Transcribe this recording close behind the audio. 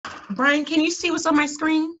Brian, can you see what's on my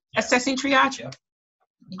screen? Assessing triage? Yep.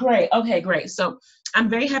 Great. Okay, great. So I'm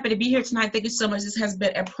very happy to be here tonight. Thank you so much. This has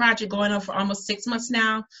been a project going on for almost 6 months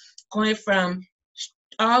now, going from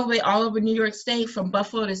all the way all over New York State, from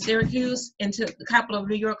Buffalo to Syracuse, into the capital of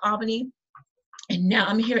New York, Albany. And now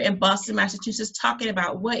I'm here in Boston, Massachusetts, talking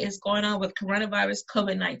about what is going on with coronavirus,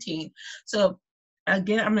 COVID-19. So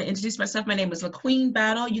again, I'm going to introduce myself. My name is LaQueen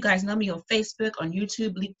Battle. You guys know me on Facebook, on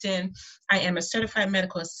YouTube, LinkedIn. I am a certified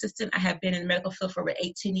medical assistant. I have been in the medical field for over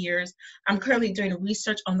 18 years. I'm currently doing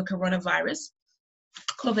research on the coronavirus,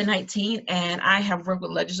 COVID-19, and I have worked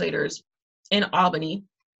with legislators in Albany,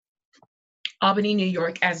 New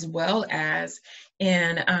York, as well as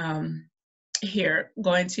in here,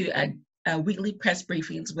 going to a weekly press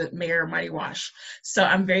briefings with Mayor Marty Walsh. So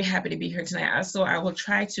I'm very happy to be here tonight. Also, I will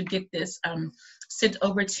try to get this sent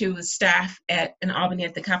over to the staff in Albany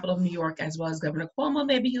at the Capitol of New York, as well as Governor Cuomo.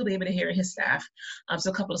 Maybe he'll be able to hear his staff.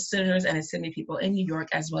 So a couple of senators and assembly people in New York,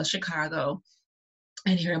 as well as Chicago,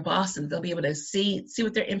 and here in Boston. They'll be able to see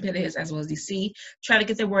what their input is, as well as DC, try to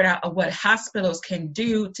get the word out of what hospitals can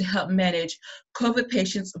do to help manage COVID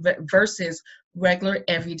patients versus regular,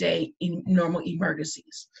 everyday, normal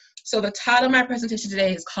emergencies. So the title of my presentation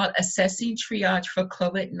today is called Assessing Triage for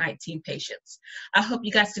COVID-19 Patients. I hope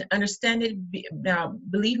you guys can understand it. Now,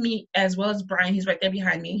 believe me, as well as Brian, he's right there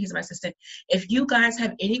behind me, he's my assistant. If you guys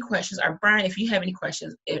have any questions, or Brian, if you have any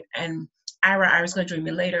questions, and Ira's going to join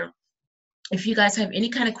me later, if you guys have any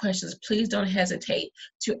kind of questions, please don't hesitate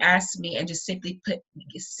to ask me, and just simply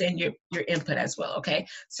send your input as well, okay?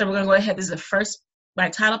 So we're going to go ahead. This is my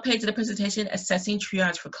title page of the presentation, Assessing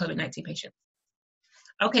Triage for COVID-19 Patients.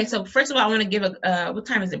 Okay, so first of all, I want to give what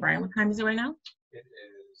time is it, Brian? What time is it right now? It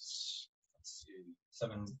is, let's see,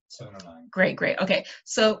 7:09. Great. Okay,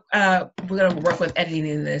 so we're going to work with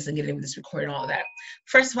editing this and getting this recorded and all of that.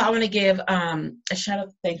 First of all, I want to give a shout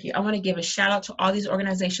out. Thank you. I want to give a shout out to all these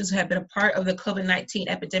organizations who have been a part of the COVID-19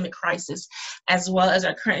 epidemic crisis, as well as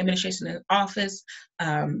our current administration in office.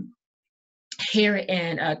 Here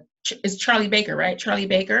in is Charlie Baker, right? Charlie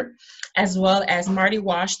Baker, as well as Marty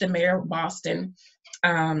Walsh, the mayor of Boston.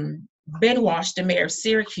 Ben Walsh, the mayor of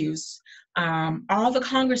Syracuse, all the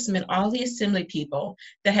congressmen, all the assembly people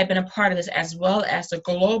that have been a part of this, as well as the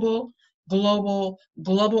global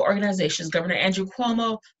organizations, Governor Andrew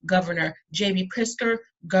Cuomo, Governor J.B. Pritzker,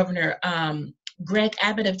 Governor Greg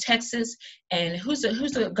Abbott of Texas, and who's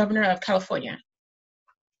the governor of California?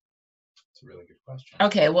 That's a really good question.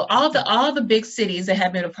 Okay, well, all the big cities that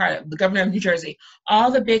have been a part of, the governor of New Jersey, all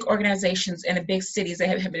the big organizations and the big cities that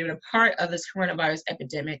have been a part of this coronavirus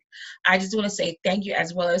epidemic. I just want to say thank you,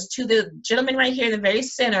 as well as to the gentleman right here in the very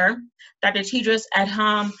center, Dr. Tedros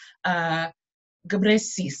Adhanom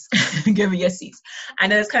Ghebreyesus. I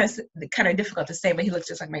know it's kind of difficult to say, but he looks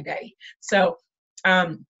just like my daddy. So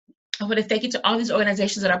I want to thank you to all these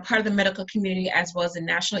organizations that are part of the medical community, as well as the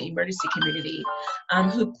national emergency community,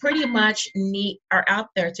 who pretty much are out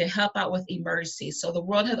there to help out with emergencies. So the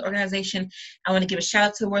World Health Organization, I want to give a shout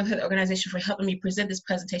out to the World Health Organization for helping me present this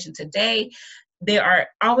presentation today. They are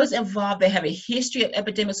always involved. They have a history of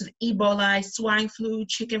epidemics of Ebola, swine flu,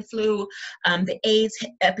 chicken flu, the AIDS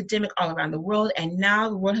epidemic all around the world. And now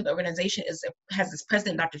the World Health Organization has this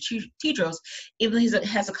president, Dr. Tedros, even though he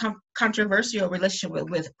has a controversial relationship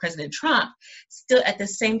with President Trump, still at the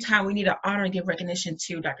same time, we need to honor and give recognition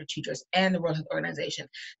to Dr. Tedros and the World Health Organization.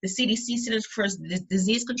 The CDC, Centers for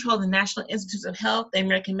Disease Control, the National Institutes of Health, the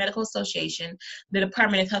American Medical Association, the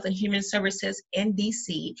Department of Health and Human Services in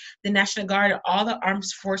DC, the National Guard, all the armed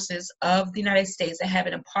forces of the United States that have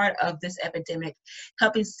been a part of this epidemic,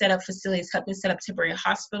 helping set up facilities, helping set up temporary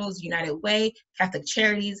hospitals, United Way, Catholic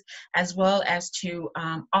Charities, as well as to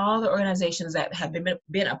all the organizations that have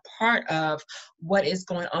been a part of what is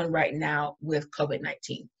going on right now with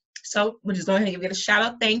COVID-19. So we'll just go ahead and give it a shout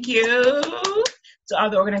out. Thank you to all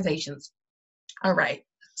the organizations. All right,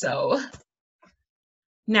 so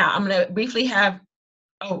now I'm going to briefly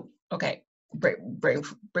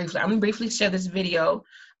briefly, I'm going to briefly share this video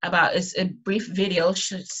about, it's a brief video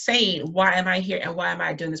saying why am I here and why am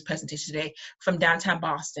I doing this presentation today from downtown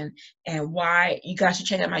Boston, and why you guys should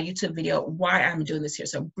check out my YouTube video, why I'm doing this here.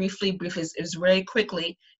 So briefly, it's very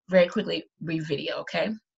quickly, brief video, okay?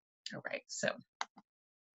 All right, so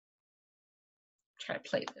try to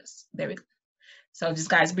play this. There we go. So just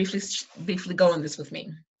guys, briefly go on this with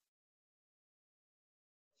me.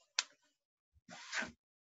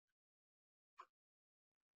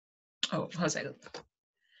 Oh, hold on a second.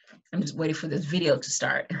 I'm just waiting for this video to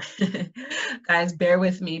start. Guys, bear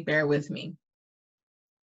with me. There we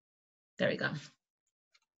go.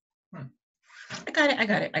 I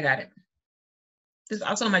got it. This is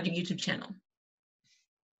also on my YouTube channel.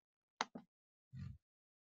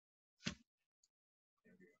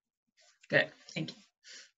 Good. Thank you.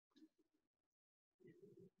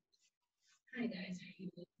 Hi guys.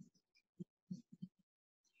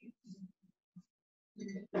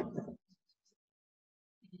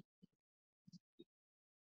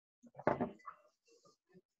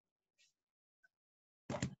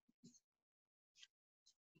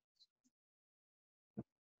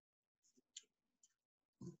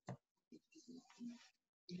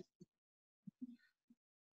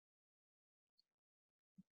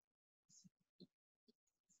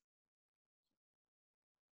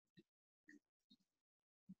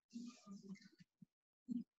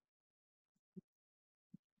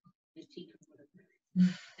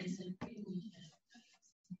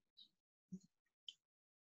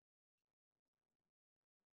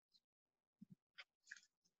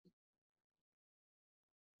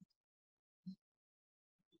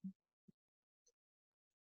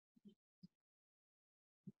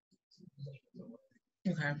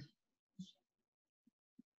 Okay.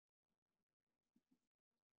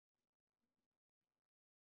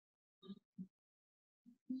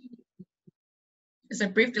 It's a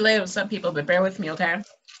brief delay with some people, but bear with me, okay?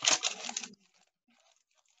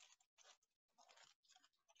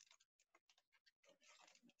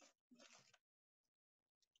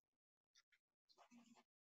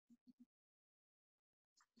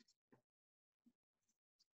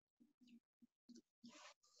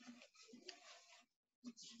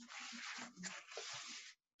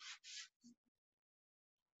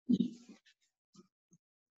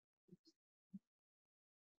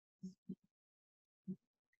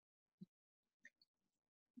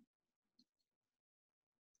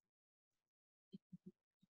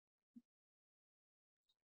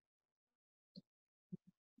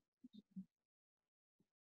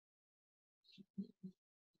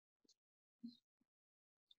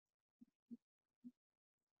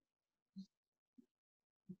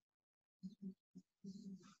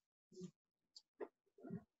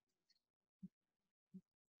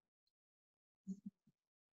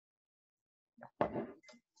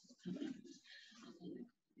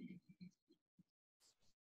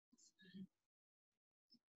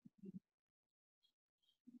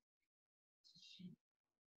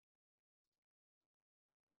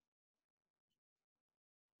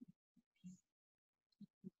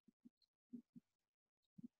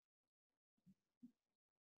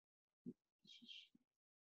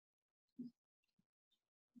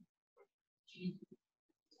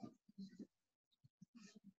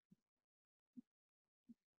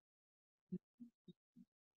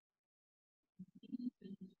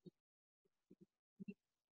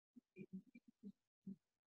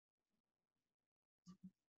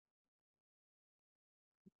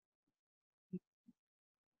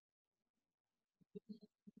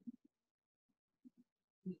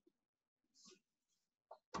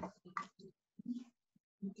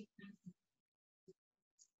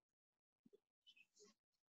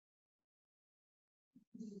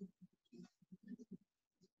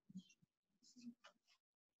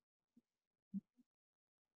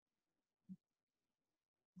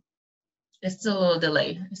 It's still a little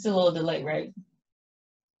delay. It's still a little delay, right?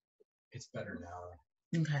 It's better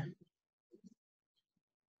now. Okay.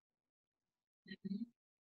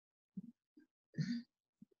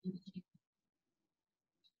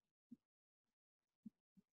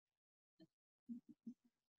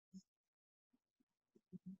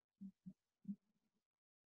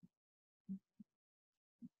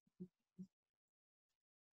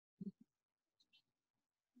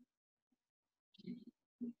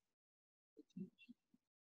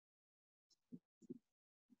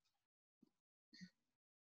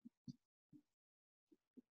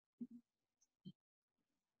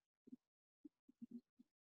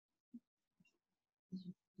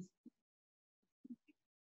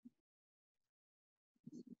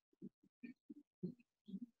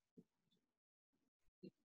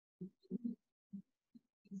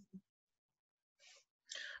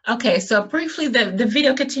 Okay, so briefly, the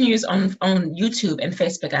video continues on YouTube and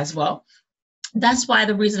Facebook as well. That's why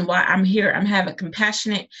the reason why I'm here, I'm having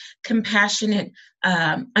compassionate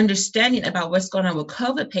understanding about what's going on with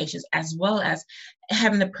COVID patients, as well as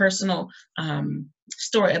having the personal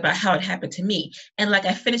story about how it happened to me. And like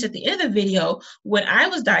I finished at the end of the video, when I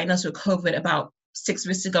was diagnosed with COVID about 6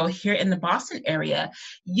 weeks ago here in the Boston area,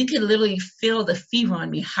 you can literally feel the fever on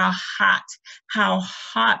me, how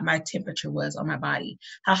hot my temperature was on my body,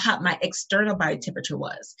 how hot my external body temperature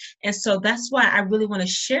was. And so that's why I really want to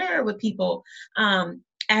share with people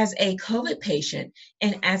as a COVID patient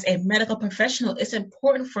and as a medical professional, it's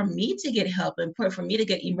important for me to get help, important for me to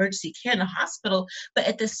get emergency care in the hospital. But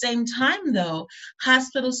at the same time, though,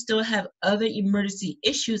 hospitals still have other emergency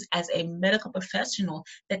issues as a medical professional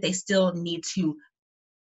that they still need to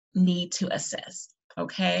assess.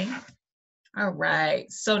 Okay. All right.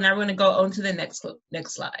 So now we're going to go on to the next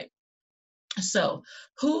slide. So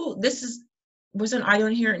was an audio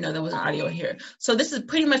in here? No, there wasn't audio in here. So this is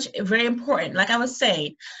pretty much very important. Like I was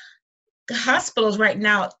saying, the hospitals right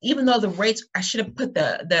now, even though the rates, I should have put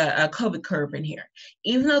the COVID curve in here,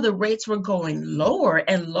 even though the rates were going lower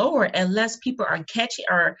and lower and less people are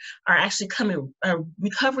actually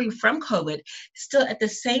recovering from COVID, still at the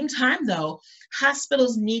same time though,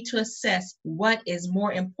 hospitals need to assess what is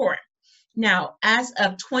more important. Now, as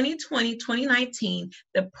of 2020-2019,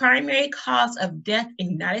 the primary cause of death in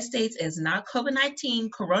the United States is not COVID-19,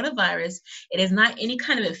 coronavirus. It is not any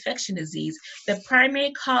kind of infection disease. The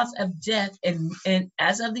primary cause of death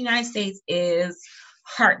as of the United States is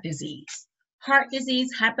heart disease. Heart disease,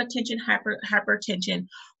 hypertension, hypertension,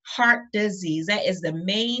 heart disease. That is the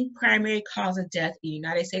main primary cause of death in the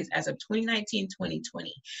United States as of 2019-2020.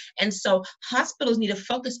 And so hospitals need to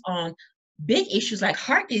focus on big issues like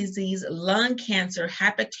heart disease, lung cancer,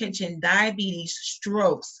 hypertension, diabetes,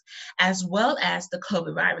 strokes, as well as the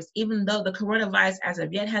COVID virus, even though the coronavirus as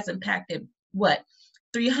of yet has impacted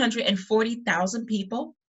 340,000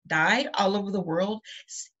 people died all over the world.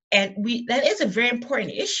 And that is a very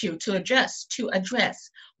important issue to address. 2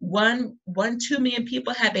 million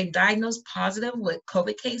people have been diagnosed positive with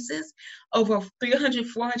COVID cases. Over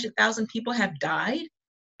 400,000 people have died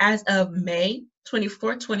as of May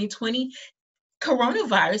 24, 2020.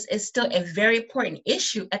 Coronavirus is still a very important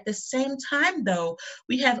issue. At the same time, though,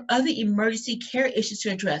 we have other emergency care issues to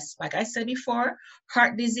address. Like I said before,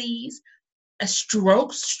 heart disease, a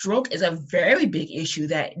stroke. Stroke is a very big issue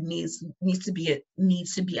that needs to be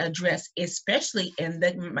addressed, especially in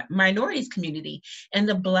the minorities community and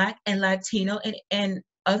the Black and Latino and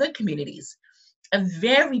other communities. A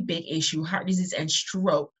very big issue, heart disease and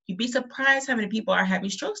stroke. You'd be surprised how many people are having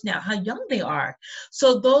strokes now, how young they are.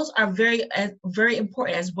 So those are very, very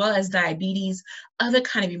important, as well as diabetes, other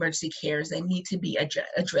kind of emergency cares that need to be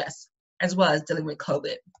addressed, as well as dealing with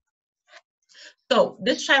COVID. So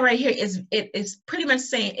this chart right here is pretty much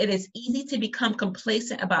saying it is easy to become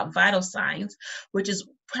complacent about vital signs, which is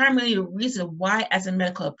primarily the reason why, as a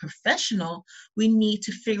medical professional, we need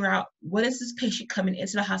to figure out what is this patient coming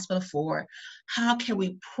into the hospital for, how can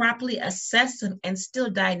we properly assess them and still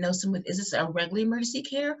diagnose them with, is this a regular emergency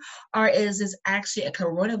care, or is this actually a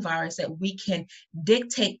coronavirus that we can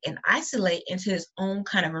dictate and isolate into its own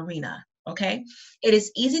kind of arena. Okay, it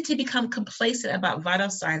is easy to become complacent about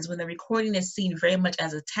vital signs when the recording is seen very much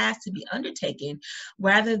as a task to be undertaken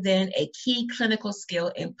rather than a key clinical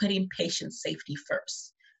skill in putting patient safety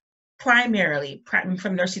first. Primarily,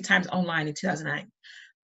 from Nursing Times Online in 2009.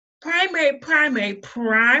 Primary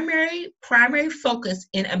focus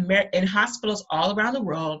in hospitals all around the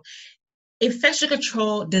world, infection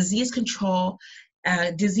control, disease control,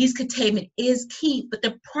 disease containment is key, but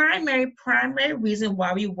the primary reason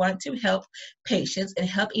why we want to help patients and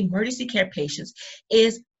help emergency care patients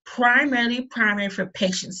is primary for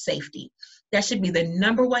patient safety. That should be the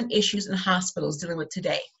number one issues in hospitals dealing with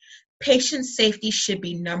today. Patient safety should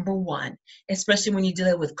be number one, especially when you're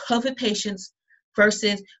dealing with COVID patients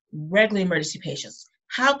versus regular emergency patients.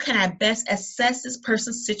 How can I best assess this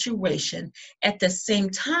person's situation, at the same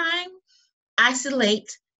time isolate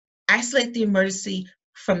the emergency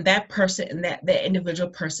from that person and that individual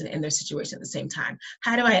person and their situation at the same time?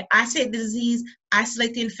 How do I isolate the disease,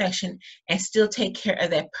 isolate the infection, and still take care of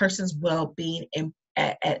that person's well-being and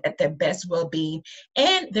at their best well-being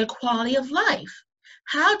and their quality of life?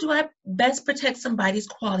 How do I best protect somebody's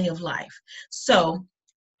quality of life? So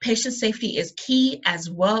patient safety is key, as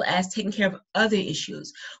well as taking care of other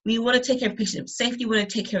issues. We want to take care of patient safety. We want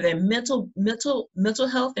to take care of their mental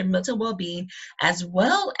health, their mental well-being, as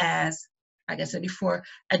well as, like I said before,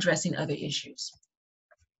 addressing other issues.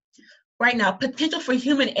 Right now, potential for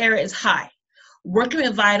human error is high. Working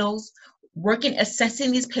with vitals,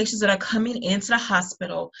 assessing these patients that are coming into the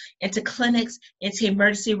hospital, into clinics, into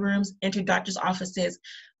emergency rooms, into doctor's offices.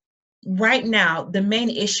 Right now, the main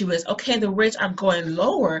issue is, okay, the rates are going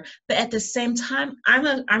lower, but at the same time, I'm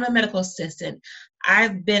a medical assistant.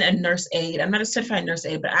 I've been a nurse aide. I'm not a certified nurse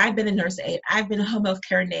aide, but I've been a nurse aide. I've been a home health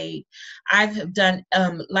care aide. I've done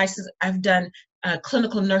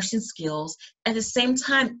clinical nursing skills. At the same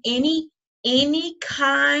time, any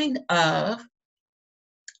kind of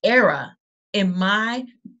error in my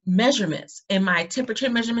measurements, in my temperature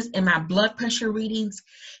measurements, in my blood pressure readings,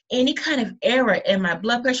 any kind of error in my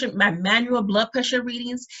blood pressure, my manual blood pressure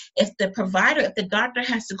readings, if the doctor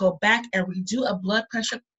has to go back and redo a blood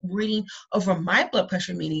pressure reading over my blood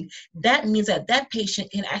pressure reading, that means that that patient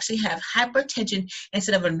can actually have hypertension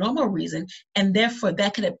instead of a normal reason, and therefore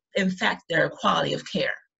that could impact their quality of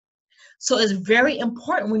care. So it's very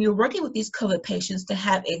important when you're working with these COVID patients to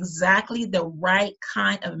have exactly the right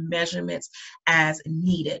kind of measurements as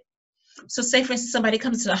needed. So say, for instance, somebody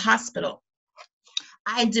comes to the hospital.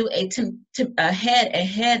 I do a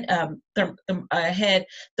head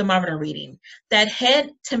thermometer reading. That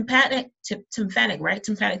head tympanic, right?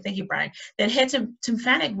 Tympanic, thank you, Brian. That head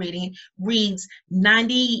tympanic reading reads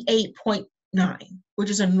 98.9,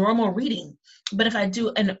 which is a normal reading. But if I do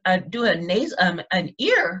an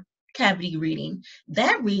ear cavity reading,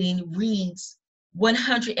 that reading reads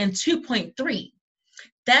 102.3.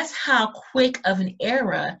 That's how quick of an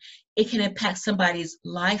error it can impact somebody's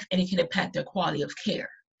life, and it can impact their quality of care.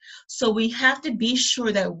 So we have to be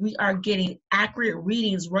sure that we are getting accurate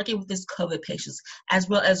readings working with these COVID patients as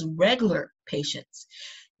well as regular patients.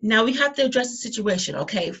 Now we have to address the situation,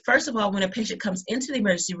 okay? First of all, when a patient comes into the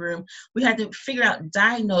emergency room, we have to figure out,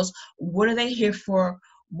 diagnose, what are they here for?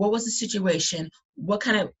 What was the situation? What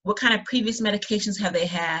kind of previous medications have they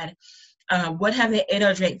had? What have they ate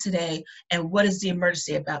or drank today? And what is the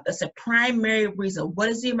emergency about? That's a primary reason. What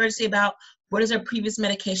is the emergency about? What is their previous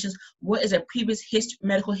medications? What is their previous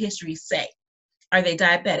medical history say? Are they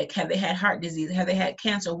diabetic? Have they had heart disease? Have they had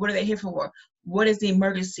cancer? What are they here for? What is the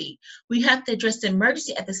emergency? We have to address the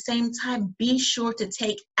emergency. At the same time, be sure to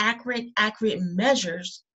take accurate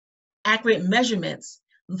measures, accurate measurements,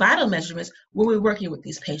 vital measurements when we're working with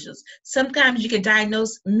these patients. Sometimes you can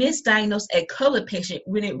misdiagnose a COVID patient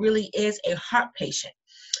when it really is a heart patient.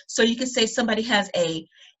 So you can say somebody has a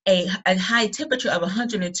high temperature of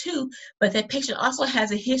 102, but that patient also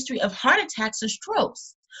has a history of heart attacks and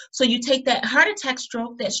strokes. So you take that heart attack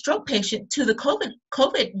that stroke patient to the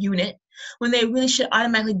COVID unit when they really should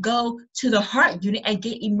automatically go to the heart unit and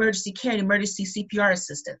get emergency care and emergency CPR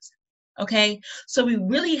assistance. Okay, so we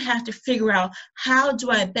really have to figure out, how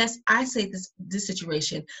do I best isolate this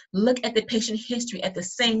situation? Look at the patient history. At the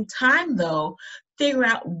same time, though, figure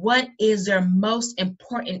out what is their most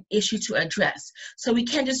important issue to address. So we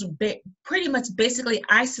can't just pretty much basically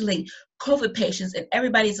isolate COVID patients and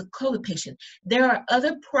everybody's a COVID patient. There are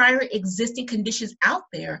other prior existing conditions out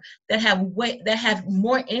there that have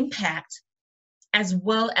more impact, as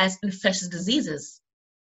well as infectious diseases.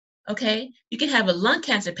 Okay, you can have a lung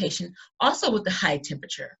cancer patient also with a high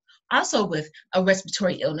temperature, also with a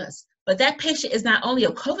respiratory illness, but that patient is not only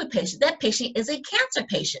a COVID patient, that patient is a cancer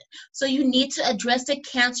patient. So you need to address the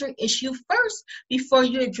cancer issue first before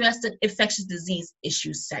you address the infectious disease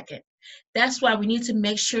issue second. That's why we need to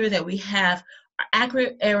make sure that we have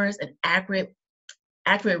accurate errors and accurate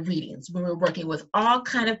readings when we're working with all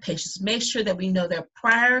kind of patients. Make sure that we know their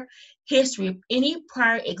prior history, any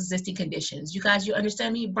prior existing conditions. You guys, you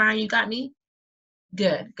understand me? Brian, you got me?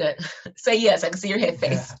 Good. Say yes, I can see your head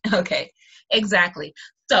face. Yeah. Okay, exactly.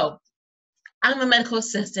 So I'm a medical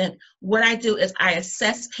assistant. What I do is I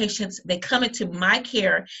assess patients. They come into my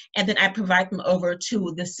care, and then I provide them over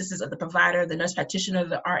to the assistants of the provider, the nurse practitioner,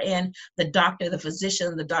 the RN, the doctor, the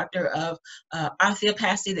physician, the doctor of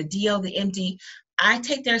osteopathy, the DO, the MD. I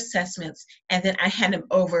take their assessments, and then I hand them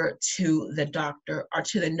over to the doctor or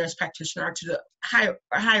to the nurse practitioner or to the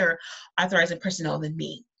higher authorizing personnel than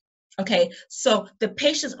me. Okay, so the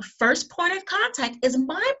patient's first point of contact is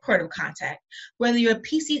my point of contact. Whether you're a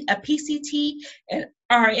PCT, an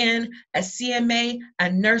RN, a CMA, a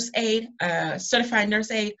nurse aide, a certified nurse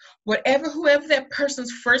aide, whoever that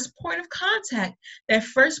person's first point of contact, that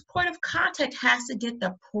first point of contact has to get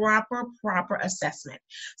the proper assessment.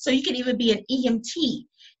 So you can even be an EMT,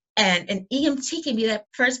 and an EMT can be that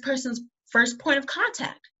first person's first point of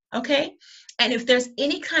contact. Okay, and if there's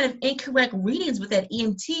any kind of incorrect readings with that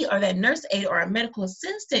EMT or that nurse aide or a medical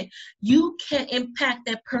assistant, you can impact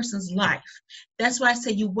that person's life. That's why I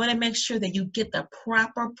say you want to make sure that you get the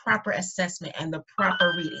proper assessment and the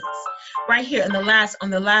proper readings. Right here in the last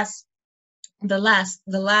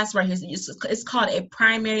right here, it's called a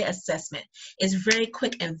primary assessment. It's very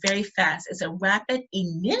quick and very fast. It's a rapid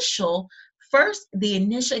initial the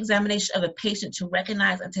initial examination of a patient to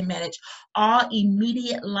recognize and to manage all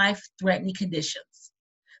immediate life-threatening conditions.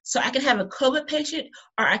 So I can have a COVID patient,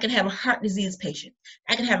 or I can have a heart disease patient.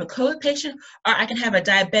 I can have a COVID patient, or I can have a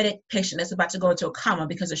diabetic patient that's about to go into a coma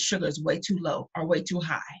because the sugar is way too low or way too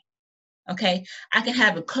high. Okay, I can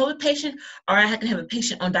have a COVID patient, or I can have a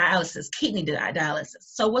patient on dialysis, kidney dialysis.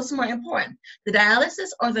 So what's more important, the dialysis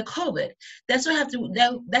or the COVID? That's what I have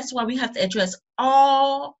to. That's why we have to address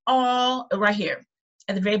all right here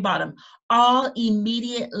at the very bottom, all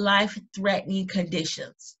immediate life-threatening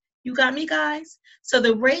conditions. You got me, guys? So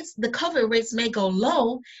the rates, the COVID rates may go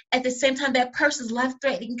low. At the same time, that person's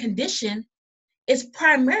life-threatening condition is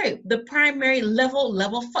the primary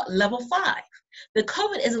level 5. The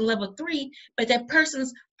COVID is a level 3, but that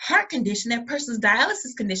person's heart condition, that person's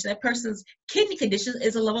dialysis condition, that person's kidney condition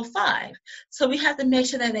is a level 5. So we have to make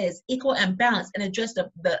sure that it is equal and balanced and address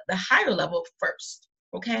the higher level first,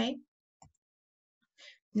 okay?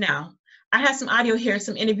 Now, I have some audio here,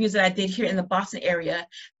 some interviews that I did here in the Boston area.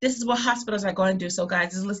 This is what hospitals are going to do. So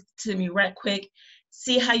guys, just listen to me right quick.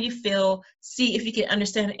 See how you feel. See if you can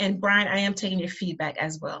understand. And Brian, I am taking your feedback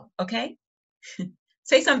as well. Okay?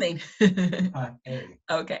 Say something. Hey.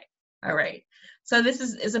 Okay. All right. So this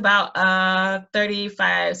is about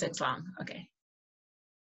 35 seconds long. Okay.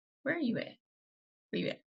 Where are you at? Where you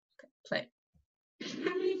at? Okay. Play.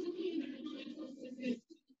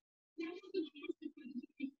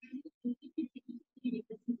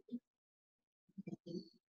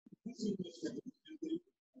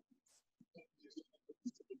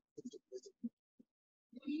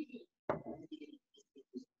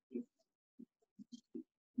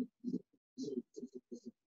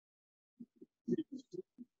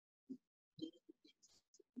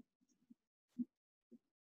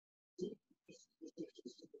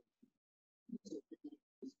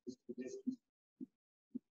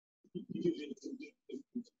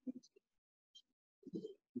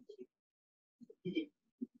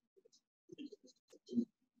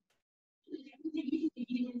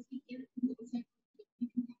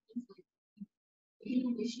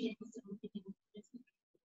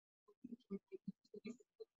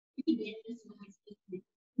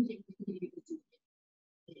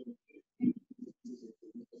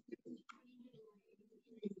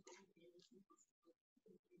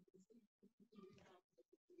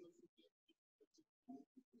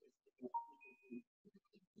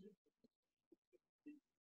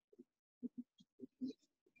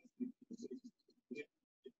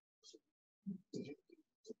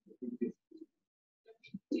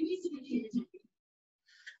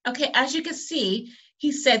 Okay, as you can see,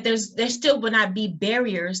 he said there still will not be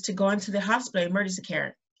barriers to going to the hospital emergency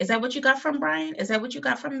care. Is that what you got from Brian? Is that what you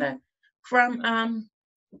got from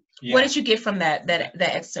Yeah. What did you get from that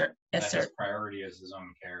excerpt? That his priority is his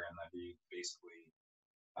own care, and that he basically,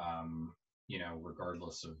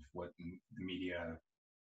 regardless of what the media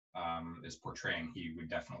is portraying, he would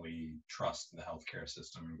definitely trust the healthcare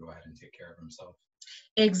system and go ahead and take care of himself.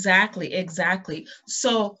 Exactly.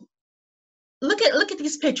 So look at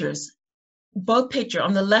these pictures. Both picture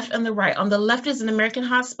on the left and the right. On the left is an American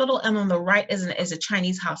hospital, and on the right is a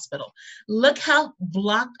Chinese hospital. Look how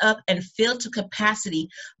blocked up and filled to capacity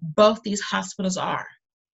both these hospitals are.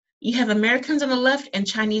 You have Americans on the left and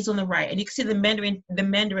Chinese on the right, and you can see the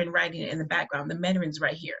Mandarin writing in the background. The Mandarin's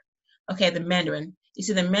right here. Okay, the Mandarin. You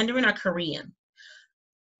see the Mandarin or Korean.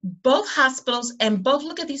 Both hospitals, and both,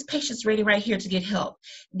 look at these patients ready right here to get help.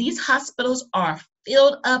 These hospitals are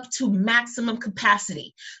filled up to maximum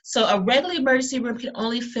capacity. So a regular emergency room can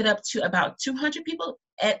only fit up to about 200 people,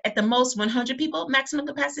 at the most 100 people, maximum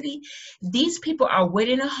capacity. These people are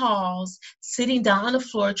waiting in the halls, sitting down on the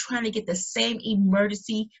floor, trying to get the same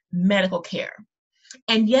emergency medical care.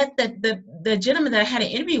 And yet the gentleman that I had an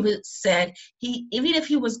interview with said even if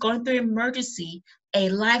he was going through emergency, a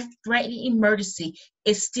life-threatening emergency,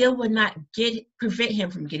 it still would not prevent him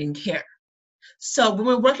from getting care. So when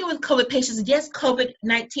we're working with COVID patients, yes,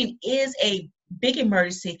 COVID-19 is a big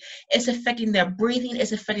emergency. It's affecting their breathing.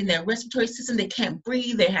 It's affecting their respiratory system. They can't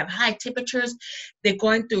breathe. They have high temperatures. They're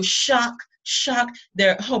going through shock.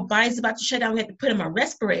 Their whole body's about to shut down. We have to put them on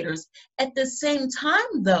respirators. At the same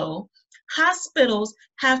time, though, hospitals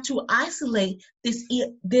have to isolate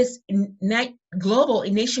this global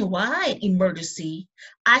nationwide emergency,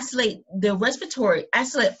 isolate the respiratory,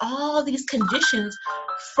 isolate all these conditions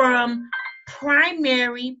from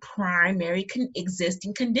primary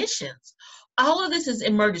existing conditions. All of this is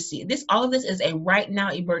emergency. All of this is a right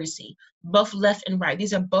now emergency, both left and right.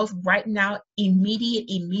 These are both right now immediate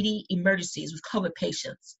emergencies with COVID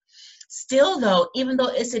patients. Still though, even though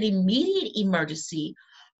it's an immediate emergency,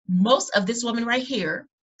 most of this woman right here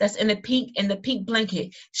that's in the pink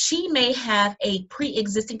blanket, she may have a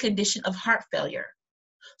pre-existing condition of heart failure.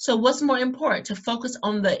 So what's more important, to focus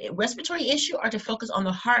on the respiratory issue or to focus on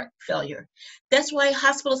the heart failure? That's why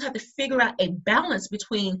hospitals have to figure out a balance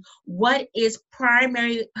between what is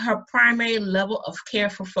her primary level of care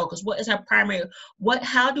for focus. What is her primary,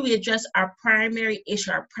 how do we address our primary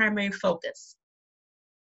issue, our primary focus?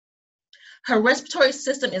 Her respiratory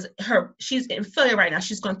system she's in failure right now.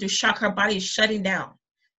 She's going through shock. Her body is shutting down.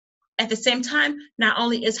 At the same time, not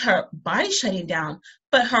only is her body shutting down,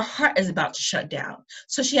 but her heart is about to shut down.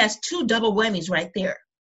 So she has two double whammies right there.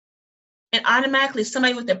 And automatically,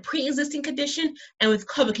 somebody with a pre-existing condition and with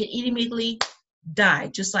COVID can immediately die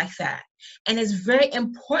just like that. And it's very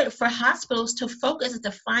important for hospitals to focus and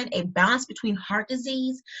to find a balance between heart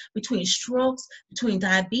disease, between strokes, between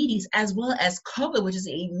diabetes, as well as COVID, which is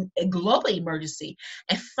a global emergency,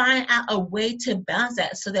 and find out a way to balance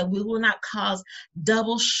that so that we will not cause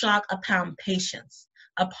double shock upon patients.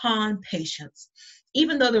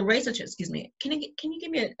 Even though the rates of, excuse me, can you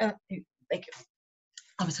give me thank you.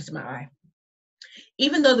 I was touching my eye.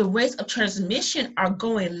 Even though the rates of transmission are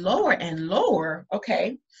going lower and lower,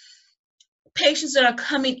 okay, patients that are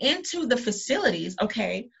coming into the facilities,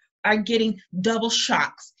 okay, are getting double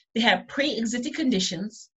shocks. They have pre-existing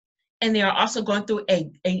conditions, and they are also going through a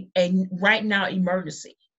right now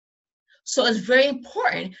emergency. So it's very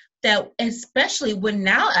important that, especially when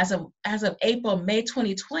now, as of April, May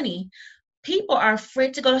 2020, people are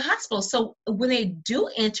afraid to go to hospitals. So when they do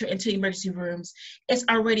enter into emergency rooms, it's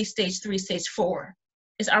already stage 3, stage 4.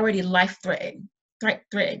 It's already life-threatening.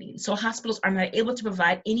 So hospitals are not able to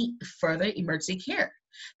provide any further emergency care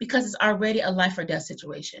because it's already a life or death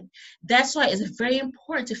situation. That's why it's very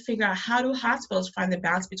important to figure out, how do hospitals find the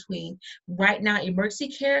balance between right now emergency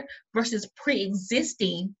care versus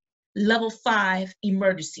pre-existing level 5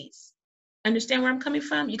 emergencies. Understand where I'm coming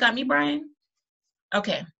from? You got me, Brian?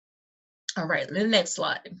 Okay. All right, the next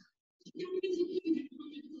slide.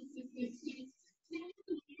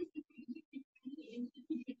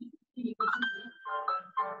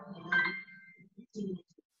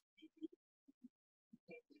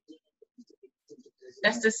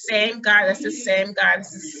 That's the same guy. That's the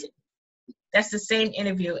same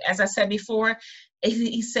interview. As I said before,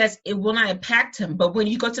 he says it will not impact him. But when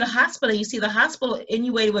you go to the hospital, you see the hospital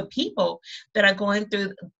inundated with people that are going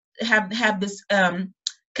through, have this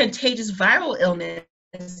contagious viral illness.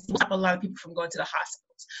 Stop a lot of people from going to the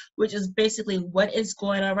hospitals, which is basically what is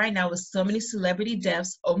going on right now with so many celebrity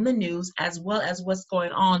deaths on the news, as well as what's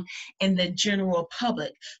going on in the general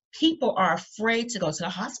public. People are afraid to go to the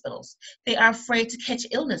hospitals. They are afraid to catch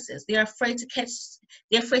illnesses. They're afraid to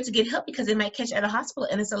get help because they might catch at a hospital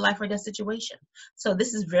and it's a life or death situation. So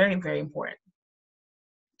this is very, very important.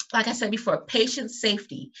 Like I said before, patient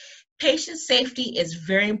safety. Patient safety is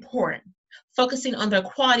very important. Focusing on their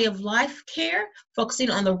quality of life care,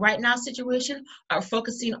 focusing on the right now situation, or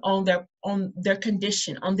focusing on their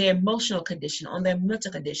condition, on their emotional condition, on their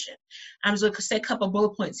mental condition. I'm just going to say a couple of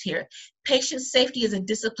bullet points here. Patient safety is a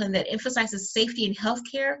discipline that emphasizes safety in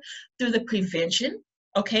healthcare through the preventive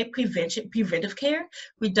care,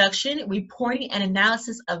 reduction, reporting, and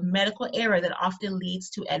analysis of medical error that often leads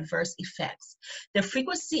to adverse effects. The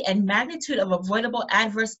frequency and magnitude of avoidable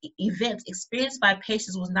adverse events experienced by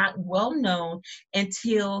patients was not well known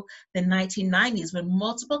until the 1990s, when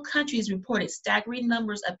multiple countries reported staggering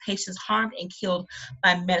numbers of patients harmed and killed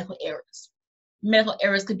by medical errors. Medical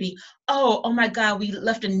errors could be, oh my God, we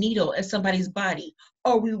left a needle in somebody's body,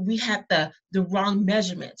 or we had the wrong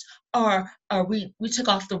measurements, or we took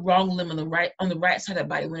off the wrong limb on the right side of the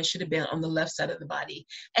body when it should have been on the left side of the body.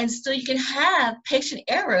 And still you can have patient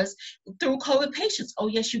errors through COVID patients. Oh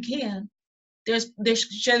yes, you can. There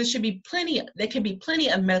should be plenty. There can be plenty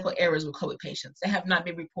of medical errors with COVID patients that have not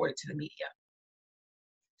been reported to the media.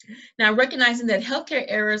 Now, recognizing that healthcare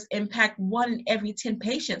errors impact 1 in every 10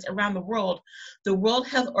 patients around the world, the World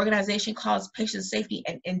Health Organization calls patient safety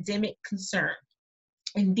an endemic concern.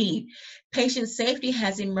 Indeed, patient safety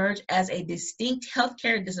has emerged as a distinct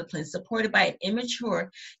healthcare discipline supported by an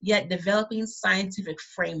immature yet developing scientific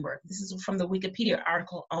framework. This is from the Wikipedia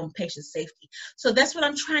article on patient safety. So that's what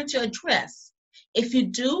I'm trying to address. If you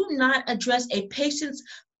do not address a patient's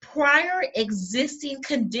prior existing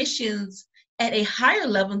conditions at a higher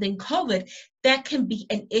level than COVID, that can be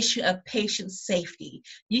an issue of patient safety.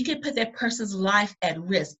 You can put that person's life at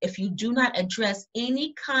risk if you do not address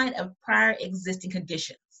any kind of prior existing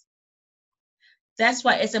conditions. That's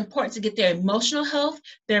why it's important to get their emotional health,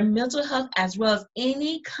 their mental health, as well as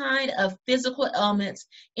any kind of physical ailments,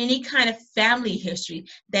 any kind of family history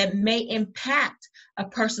that may impact a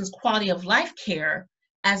person's quality of life care,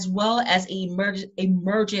 as well as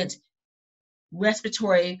emergent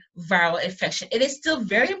respiratory viral infection. It is still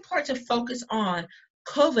very important to focus on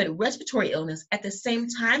COVID, respiratory illness. At the same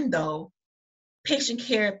time, though, patient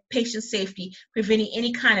care, patient safety, preventing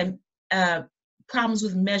any kind of problems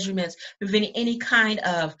with measurements, preventing any kind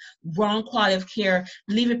of wrong quality of care,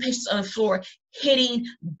 leaving patients on the floor, hitting,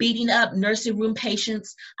 beating up nursing room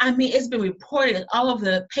patients. I mean, it's been reported that all of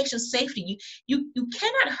the patient safety, you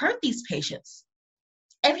cannot hurt these patients.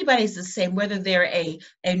 Everybody's the same, whether they're a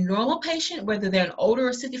normal patient, whether they're an older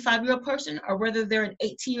 65-year-old person, or whether they're an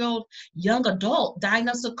 18-year-old young adult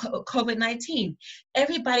diagnosed with COVID-19.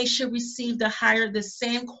 Everybody should receive the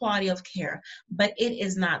same quality of care, but it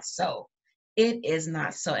is not so. It is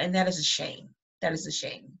not so, and that is a shame. That is a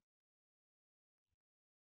shame.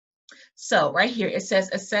 So right here, it says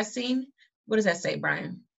assessing. What does that say,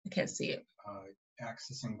 Brian? I can't see it.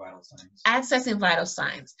 Accessing vital signs. Accessing vital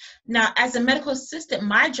signs. Now, as a medical assistant,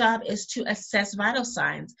 my job is to assess vital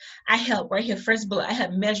signs. I help, right here, first bullet, I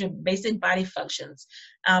help measure basic body functions,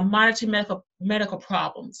 monitor medical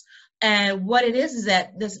problems. And what it is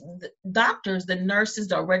that the doctors, the nurses,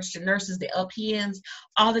 the registered nurses, the LPNs,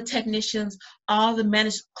 all the technicians, all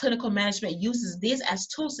the clinical management uses these as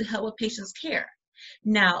tools to help with patients' care.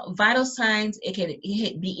 Now, vital signs, it can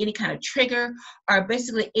be any kind of trigger or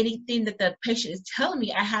basically anything that the patient is telling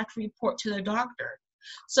me I have to report to the doctor.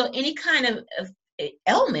 So any kind of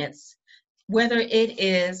ailments, whether it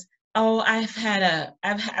is, oh,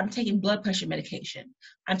 I'm taking blood pressure medication,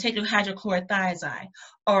 I'm taking hydrochlorothiazide,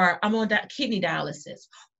 or I'm on kidney dialysis,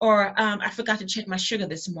 or I forgot to check my sugar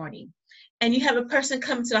this morning. And you have a person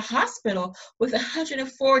come to the hospital with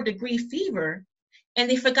 104-degree fever, and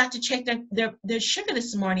they forgot to check their sugar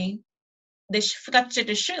this morning. They forgot to check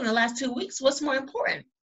their sugar in the last 2 weeks. What's more important?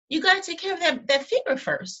 You got to take care of that fever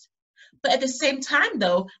first. But at the same time,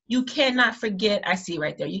 though, you cannot forget, I see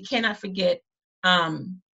right there, you cannot forget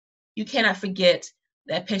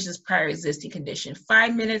that patient's prior existing condition.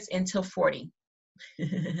 5 minutes until 40.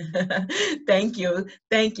 Thank you.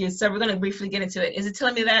 So we're going to briefly get into it. Is it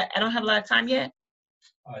telling me that I don't have a lot of time yet?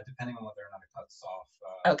 Depending on whether or not it cuts off.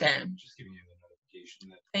 Okay. Just giving you the notification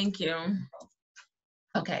that. Thank you.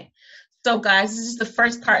 Okay. So guys, this is the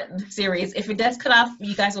first part of the series. If it does cut off,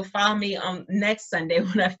 you guys will follow me on next Sunday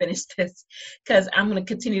when I finish this, because I'm going to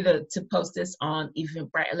continue to post this on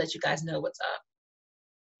Eventbrite and let you guys know what's up.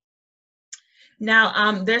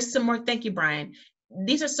 Now, there's some more. Thank you, Brian.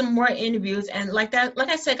 These are some more interviews, and like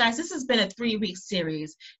I said, guys, this has been a 3-week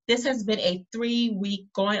series. This has been a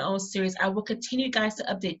 3-week going on series. I will continue, guys, to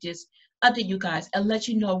update you guys and let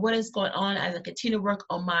you know what is going on as I continue to work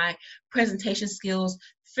on my presentation skills,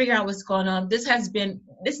 figure out what's going on. This has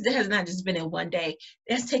not just been in one day.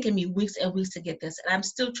 It's taken me weeks and weeks to get this, and I'm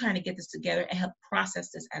still trying to get this together and help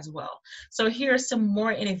process this as well. So here are some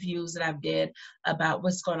more interviews that I've did about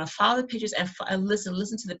what's going on. Follow the pictures and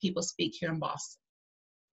listen to the people speak here in Boston.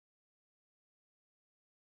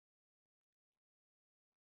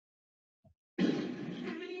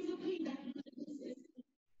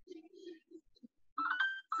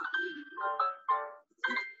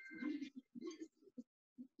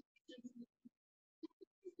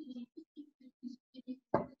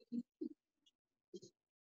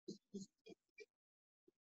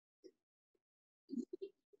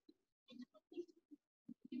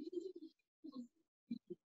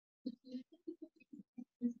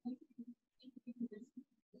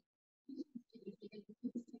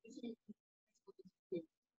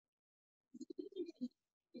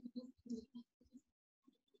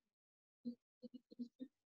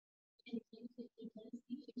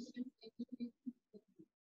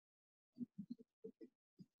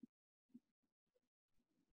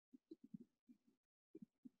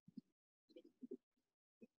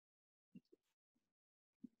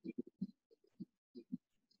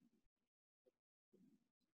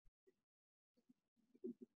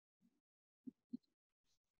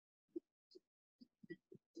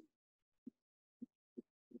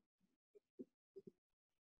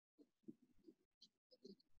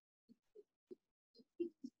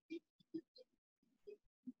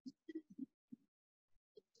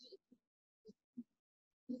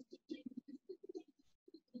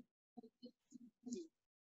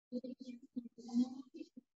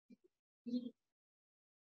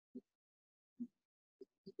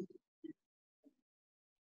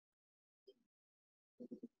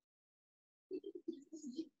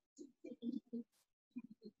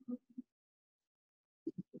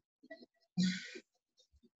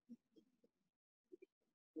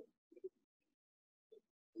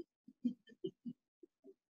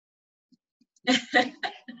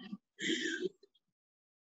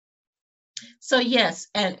 So yes,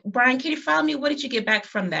 and Brian, can you follow me? What did you get back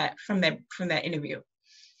from that interview?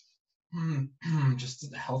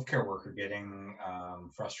 Just the healthcare worker getting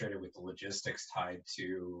frustrated with the logistics tied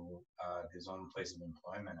to his own place of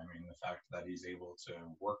employment. I mean, the fact that he's able to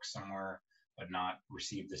work somewhere but not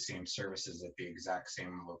receive the same services at the exact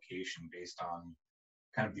same location based on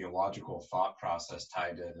kind of the illogical thought process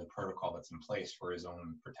tied to the protocol that's in place for his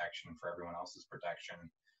own protection, for everyone else's protection.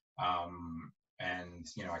 And,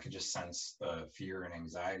 you know, I could just sense the fear and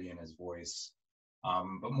anxiety in his voice,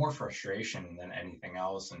 but more frustration than anything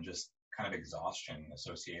else, and just kind of exhaustion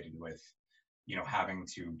associated with, you know, having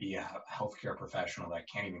to be a healthcare professional that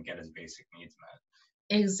can't even get his basic needs met.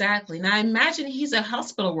 Exactly. Now imagine he's a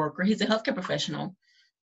hospital worker, he's a healthcare professional.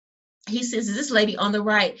 He says this lady on the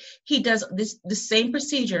right, he does the same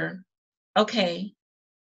procedure. Okay.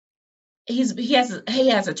 He has a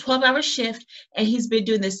 12-hour shift, and he's been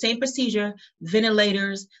doing the same procedure,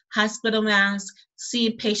 ventilators, hospital masks,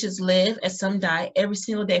 seeing patients live and some die every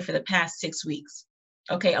single day for the past 6 weeks.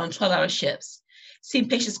 Okay, on 12-hour shifts. Seeing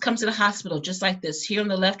patients come to the hospital just like this. Here on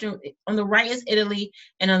the left, on the right is Italy,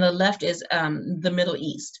 and on the left is the Middle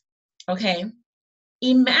East. Okay,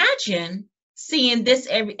 imagine seeing this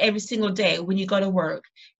every single day when you go to work,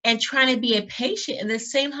 and trying to be a patient in the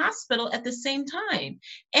same hospital at the same time.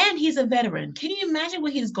 And he's a veteran. Can you imagine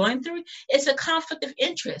what he's going through? It's a conflict of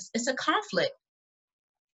interest. It's a conflict.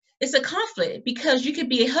 It's a conflict because you could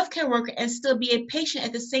be a healthcare worker and still be a patient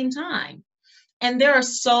at the same time. And there are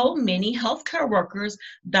so many healthcare workers,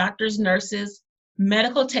 doctors, nurses,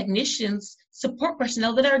 medical technicians, support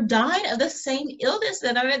personnel that are dying of the same illness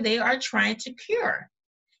that they are trying to cure.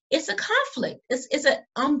 It's a conflict. It's an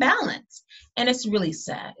unbalance, and it's really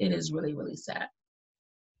sad. It is really, really sad.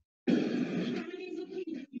 It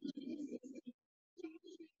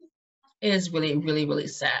is really, really, really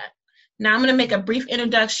sad. Now I'm going to make a brief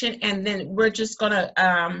introduction, and then we're just going to,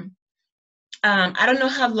 I don't know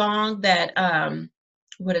how long that,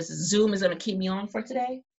 what is it, Zoom is going to keep me on for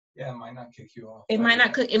today. Yeah, it might not kick you off. It might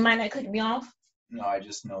not kick me off. No, I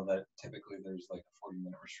just know that typically there's like a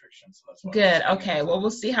 40-minute restriction, so that's why. Good. Okay. Well,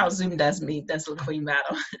 we'll see how Zoom does me. That's a Queen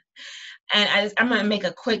battle. And I'm going to make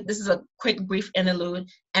this is a quick, brief interlude.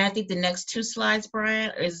 And I think the next 2 slides,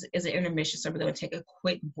 Brian, is an intermission. So we're going to take a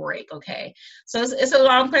quick break. Okay. So it's a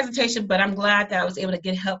long presentation, but I'm glad that I was able to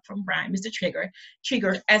get help from Brian, Mr.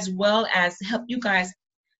 Trigger, as well as help you guys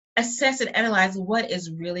assess and analyze what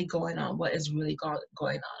is really going on,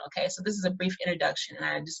 going on. Okay, so this is a brief introduction, and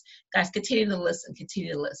I just, guys, continue to listen.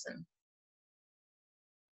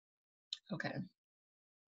 Okay.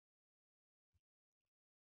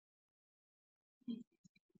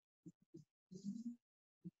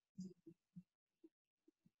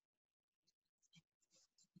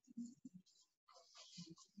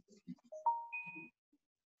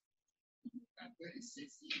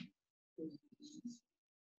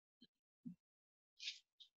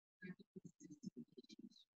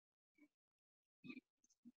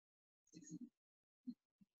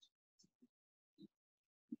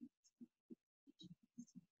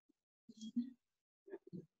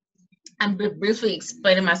 I'm briefly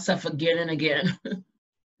explaining myself again and again.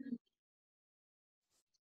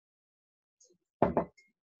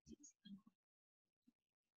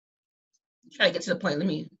 Try to get to the point. Let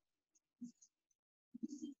me.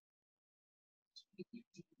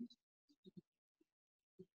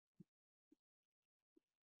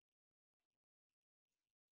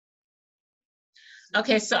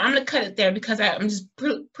 Okay, so I'm going to cut it there because I'm just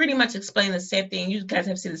pretty much explaining the same thing. You guys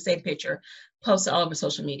have seen the same picture posted all over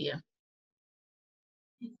social media.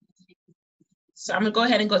 So I'm going to go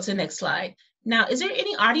ahead and go to the next slide. Now, is there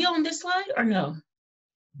any audio on this slide or no?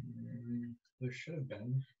 There should have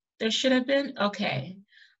been. There should have been? Okay.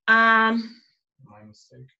 My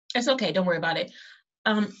mistake. It's okay. Don't worry about it.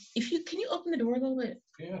 Can you open the door a little bit?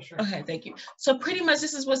 Yeah, sure. Okay, thank you. So pretty much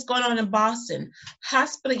this is what's going on in Boston.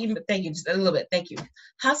 Thank you, just a little bit, thank you.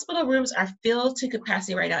 Hospital rooms are filled to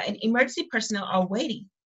capacity right now, and emergency personnel are waiting.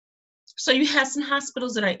 So you have some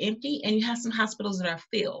hospitals that are empty, and you have some hospitals that are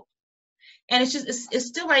filled. And it's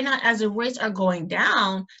still right now, as the rates are going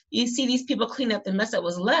down, you see these people clean up the mess that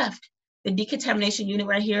was left, the decontamination unit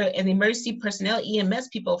right here, and the emergency personnel, EMS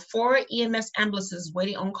people, 4 EMS ambulances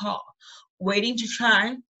waiting on call, waiting to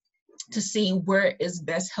try to see where is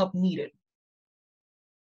best help needed.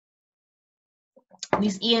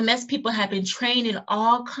 These EMS people have been trained in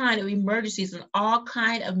all kind of emergencies and all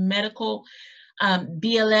kind of medical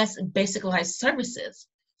BLS, basic life services.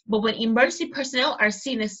 But when emergency personnel are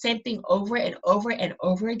seeing the same thing over and over and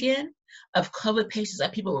over again, of COVID patients,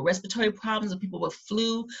 of people with respiratory problems, of people with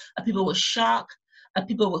flu, of people with shock, of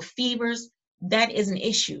people with fevers, that is an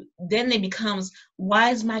issue. Then it becomes, why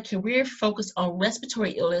is my career focused on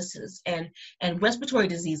respiratory illnesses and respiratory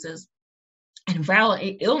diseases and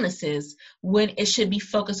viral illnesses when it should be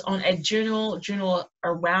focused on a general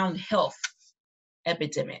around health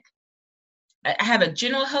epidemic. I have a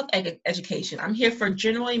general health education. I'm here for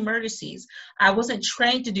general emergencies. I wasn't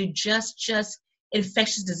trained to do just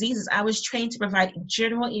infectious diseases. I was trained to provide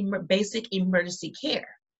general basic emergency care.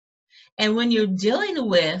 And when you're dealing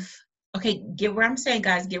with, okay, get where I'm saying,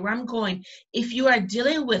 guys, get where I'm going. If you are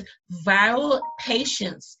dealing with viral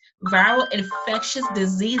patients, viral infectious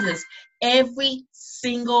diseases every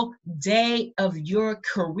single day of your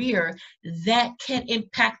career, that can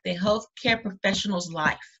impact the healthcare professional's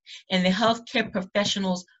life. And the healthcare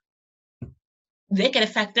professionals, they can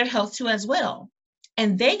affect their health too as well.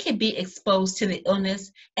 And they can be exposed to the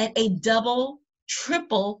illness at a double,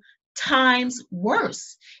 triple times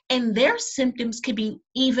worse. And their symptoms could be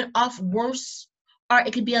even off worse, or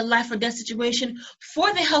it could be a life or death situation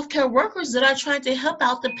for the healthcare workers that are trying to help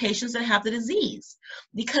out the patients that have the disease,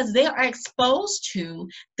 because they are exposed to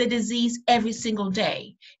the disease every single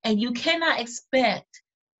day. And you cannot expect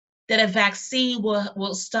that a vaccine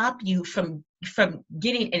will stop you from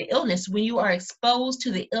getting an illness when you are exposed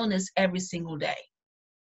to the illness every single day.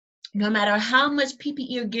 No matter how much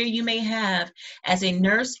PPE or gear you may have as a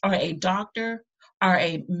nurse or a doctor or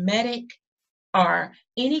a medic or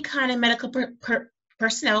any kind of medical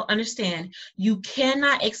personnel, understand, you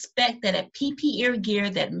cannot expect that a PPE or gear,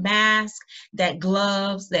 that mask, that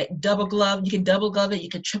gloves, that double glove, you can double glove it, you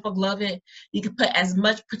can triple glove it, you can put as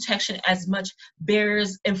much protection, as much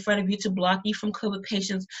barriers in front of you to block you from COVID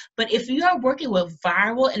patients. But if you are working with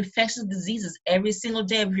viral infectious diseases every single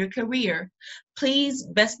day of your career, please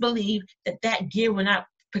best believe that that gear will not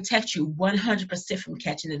protect you 100% from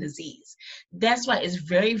catching the disease. That's why it's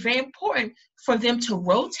very, very important for them to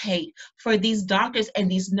rotate, for these doctors and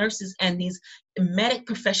these nurses and these medic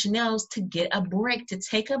professionals to get a break, to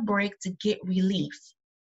take a break, to get relief,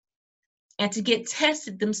 and to get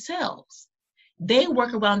tested themselves. They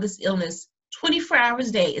work around this illness 24 hours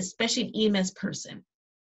a day, especially an EMS person.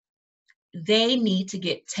 They need to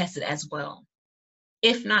get tested as well,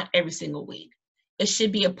 if not every single week. It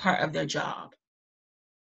should be a part of their job.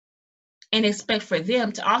 And expect for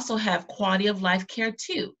them to also have quality of life care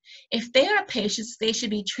too. If they are patients, they should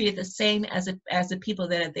be treated the same as the people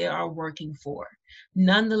that they are working for.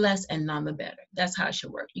 None the less and none the better. That's how it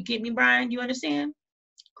should work. You get me, Brian? You understand?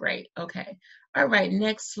 Great. Okay. All right.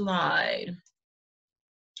 Next slide.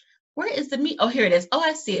 Where is the meet? Oh, here it is. Oh,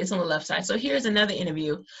 I see it. It's on the left side. So here's another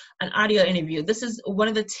interview, an audio interview. This is one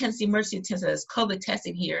of the tents, emergency tents that is COVID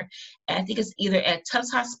testing here. And I think it's either at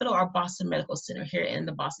Tufts Hospital or Boston Medical Center here in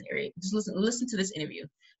the Boston area. Just listen to this interview.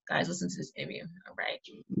 Guys, listen to this interview. All right.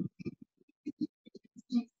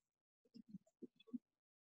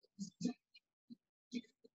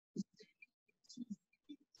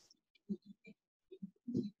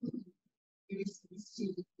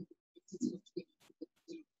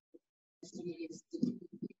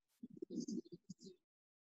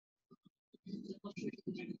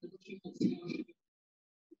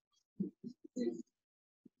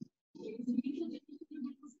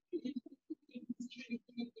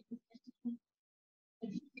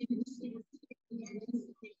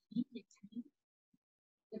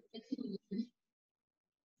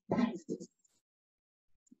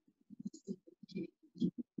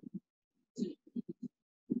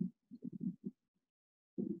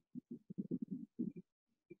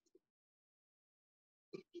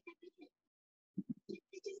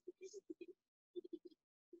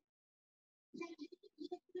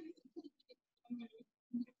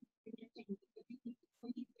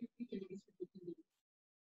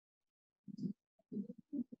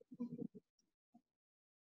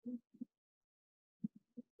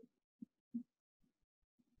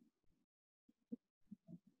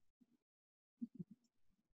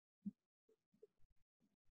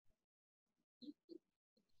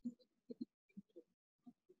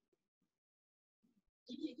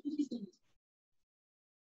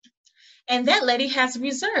 And that lady has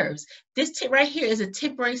reserves. This tip right here is a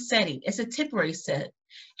temporary setting. It's a temporary set.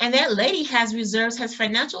 And that lady has reserves, has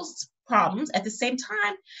financial problems at the same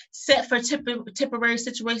time set for temporary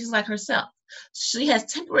situations like herself. She has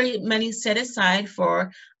temporary money set aside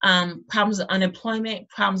for problems with unemployment,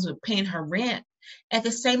 problems with paying her rent. At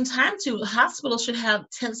the same time, too, hospitals should have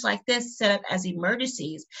tents like this set up as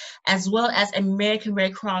emergencies, as well as American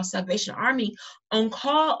Red Cross Salvation Army on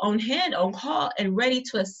call, on hand, on call, and ready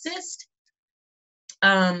to assist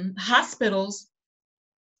hospitals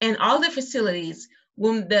and all the facilities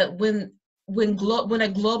when a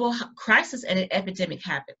global crisis and an epidemic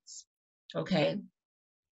happens. Okay.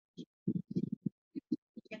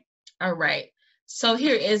 All right. So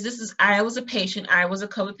here is, I was a patient. I was a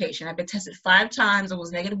COVID patient. I've been tested 5 times. I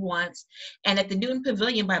was negative once. And at the Newton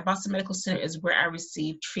Pavilion by Boston Medical Center is where I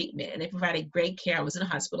received treatment. And they provided great care. I was in a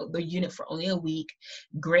hospital, the unit for only a week.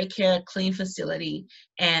 Great care, clean facility.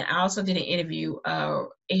 And I also did an interview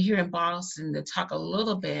here in Boston to talk a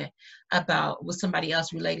little bit about with somebody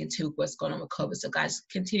else relating to what's going on with COVID. So guys,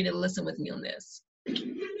 continue to listen with me on this.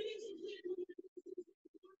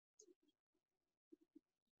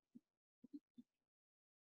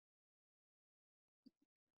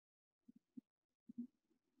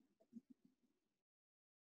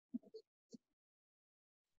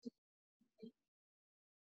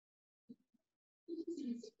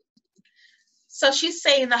 So she's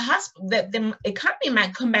saying the hospital, that the economy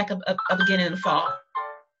might come back up again in the fall.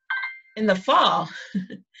 In the fall.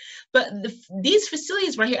 But these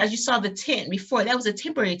facilities right here, as you saw the tent before, that was a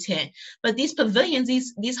temporary tent. But these pavilions,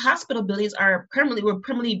 these hospital buildings were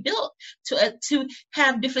permanently built to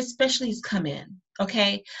have different specialties come in.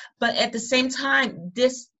 Okay, but at the same time,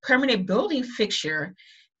 this permanent building fixture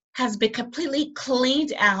has been completely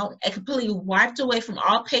cleaned out and completely wiped away from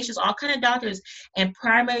all patients, all kind of doctors, and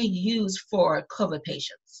primary use for COVID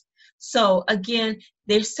patients. So again,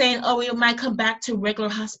 they're saying, oh, we might come back to regular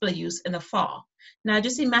hospital use in the fall. Now,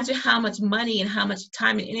 just imagine how much money and how much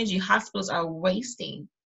time and energy hospitals are wasting,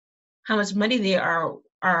 how much money they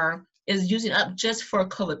is using up just for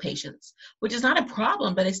COVID patients, which is not a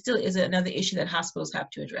problem, but it still is another issue that hospitals have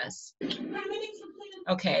to address.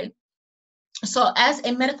 Okay. So as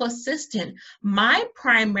a medical assistant, my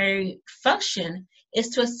primary function is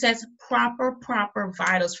to assess proper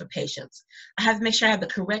vitals for patients. I have to make sure I have the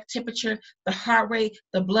correct temperature, the heart rate,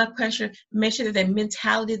 the blood pressure, make sure that their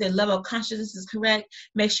mentality, their level of consciousness is correct,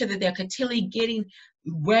 make sure that they're continually getting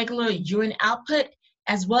regular urine output,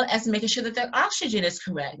 as well as making sure that their oxygen is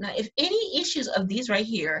correct. Now, if any issues of these right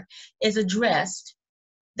here is addressed,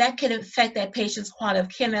 that can affect that patient's quality of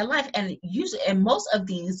care in their life. And usually, and most of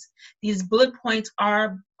these bullet points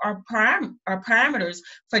are parameters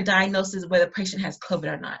for diagnosis whether the patient has COVID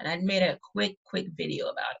or not. And I made a quick video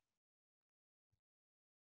about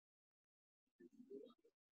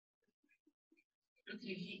it.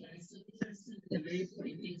 Okay, hey guys, so these are some of the very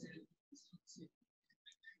important things that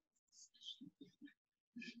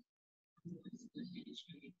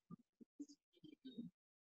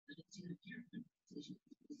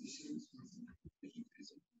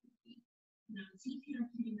now, CPR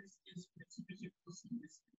is for temperature pulsing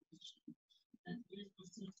respiration. There's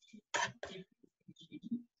also two different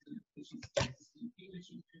patients.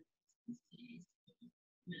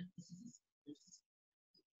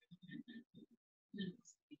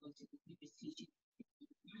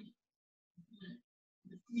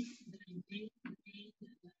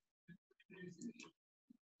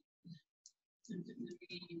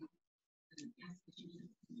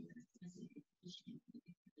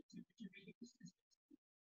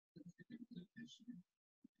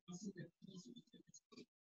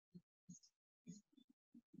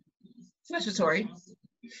 Respiratory.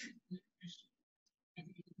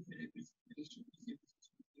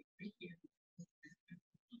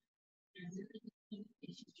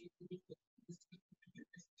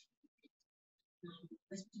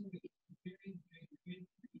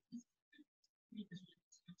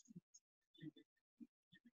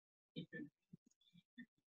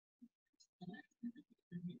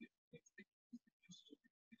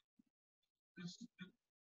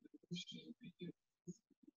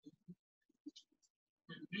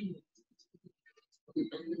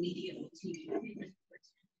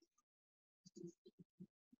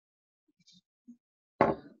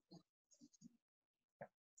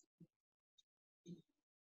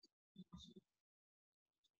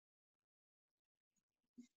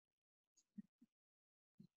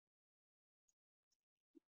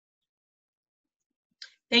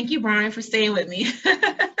 Thank you, Brian, for staying with me.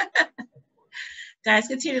 Guys,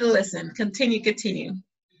 continue to listen. Continue.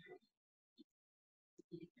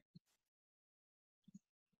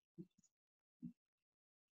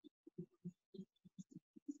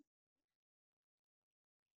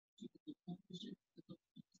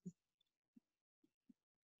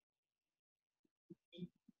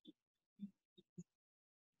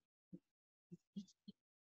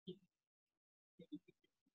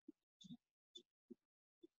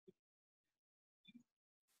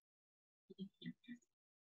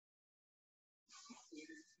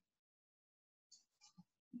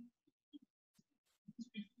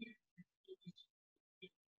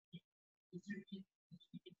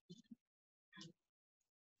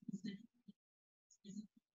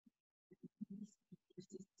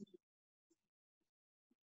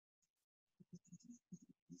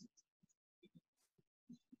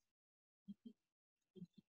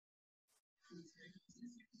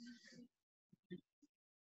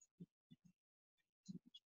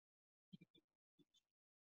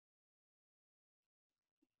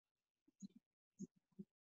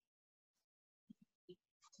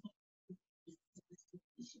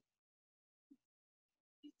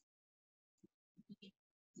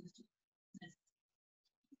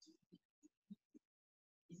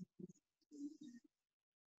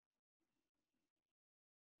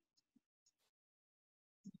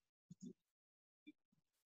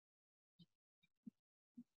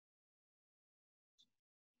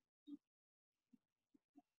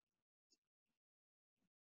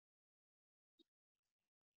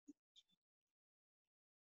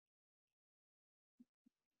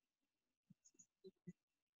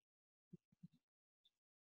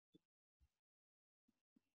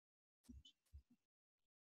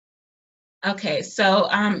 Okay, so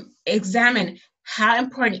examine how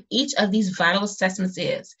important each of these vital assessments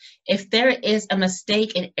is. If there is a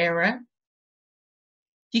mistake and error,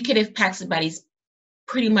 you can impact somebody's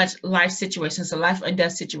pretty much life situation, so life or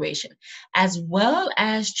death situation, as well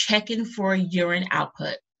as checking for urine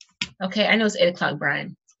output. Okay, I know it's 8 o'clock,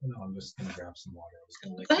 Brian. No, I'm just gonna grab some water. I was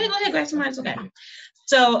gonna Go ahead, grab some water, it's okay.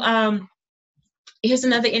 So here's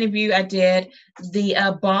another interview I did. The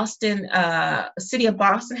city of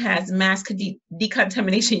Boston has mass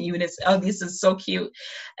decontamination units. Oh, this is so cute.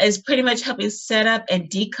 It's pretty much helping set up and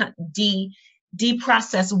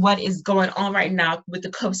deprocess what is going on right now with the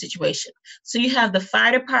COVID situation. So you have the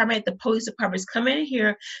fire department, the police departments coming in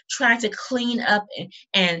here trying to clean up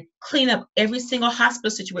and clean up every single hospital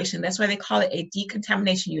situation. That's why they call it a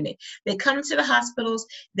decontamination unit. They come into the hospitals,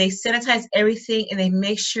 they sanitize everything, and they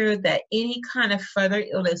make sure that any kind of further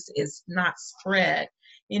illness is not spread.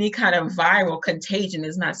 Any kind of viral contagion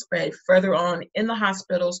is not spread further on in the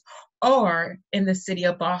hospitals or in the city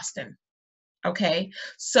of Boston. Okay,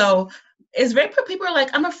 so it's very people are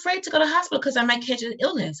like, I'm afraid to go to the hospital because I might catch an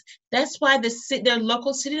illness. That's why their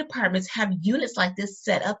local city departments have units like this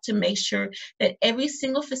set up to make sure that every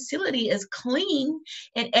single facility is clean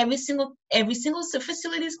and every single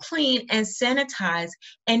facility is clean and sanitized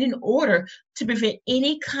and in order to prevent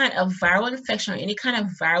any kind of viral infection or any kind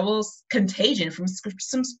of viral contagion from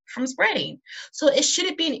spreading. So it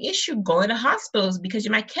shouldn't be an issue going to hospitals because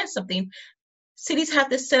you might catch something. Cities have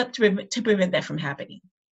this set up to prevent that from happening.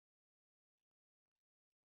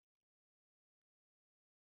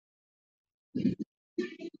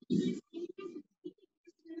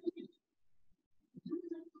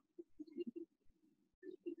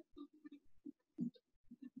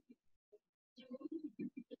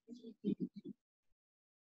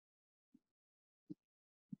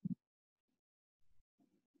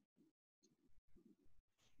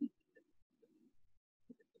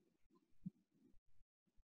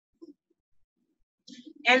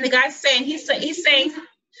 And the guy's saying, he's saying,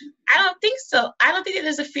 I don't think so. I don't think that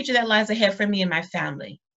there's a future that lies ahead for me and my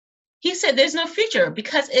family. He said there's no future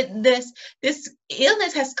because this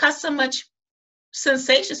illness has caused so much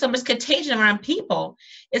sensation, so much contagion around people.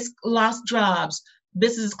 It's lost jobs,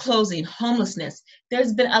 businesses closing, homelessness.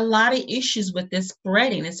 There's been a lot of issues with this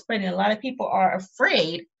spreading. It's spreading. A lot of people are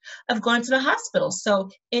afraid of going to the hospital.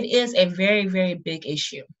 So it is a very, very big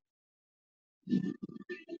issue.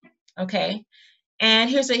 Okay.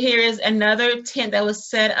 And here is another tent that was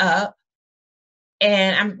set up.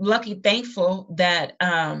 And I'm thankful that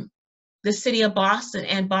the city of Boston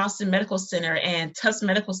and Boston Medical Center and Tufts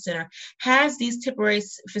Medical Center has these temporary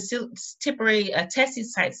testing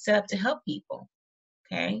sites set up to help people.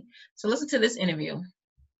 Okay, so listen to this interview.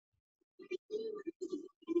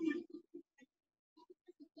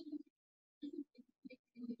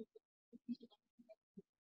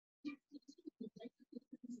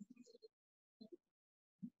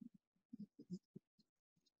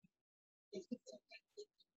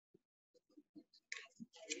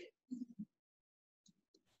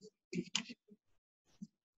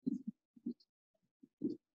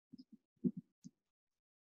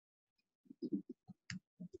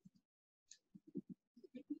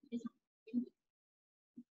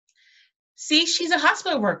 See, she's a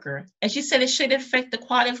hospital worker, and she said it should affect the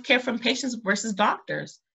quality of care from patients versus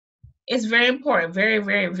doctors. It's very important, very,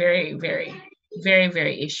 very, very, very, very,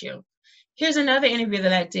 very issue. Here's another interview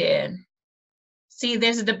that I did. See,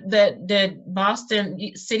 there's the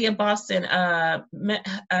Boston, city of Boston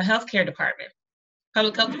healthcare department,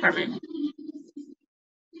 public health department.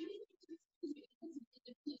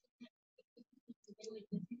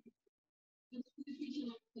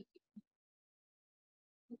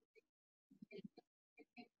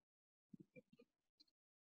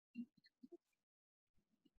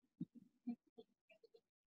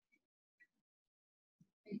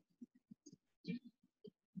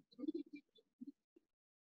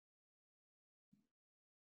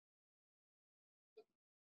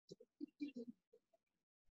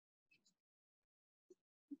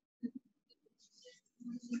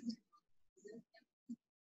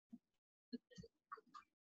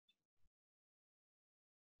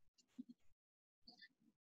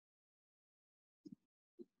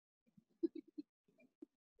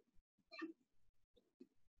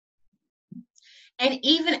 And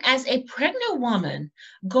even as a pregnant woman,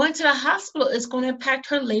 going to the hospital is going to impact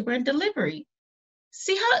her labor and delivery.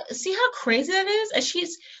 See how crazy that is? And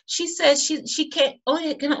she says she can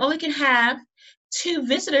only have 2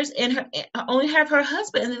 visitors in her, only have her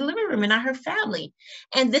husband in the living room and not her family.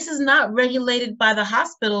 And this is not regulated by the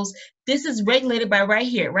hospitals. This is regulated by right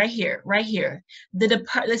here,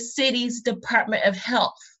 the city's Department of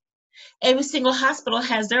Health. Every single hospital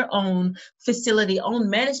has their own facility, own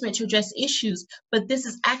management to address issues, but this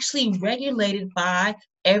is actually regulated by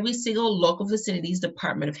every single local vicinity's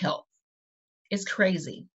Department of Health. It's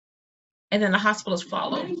crazy. And then the hospitals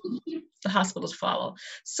follow. The hospitals follow.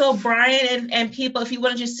 So Brian and people, if you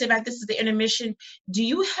want to just sit back, this is the intermission. Do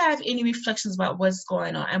you have any reflections about what's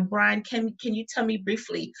going on? And Brian, can you tell me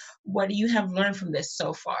briefly what you have learned from this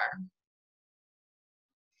so far?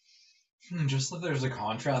 Just that there's a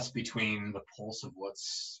contrast between the pulse of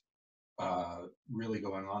what's really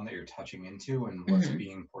going on that you're touching into and what's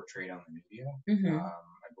being portrayed on the media.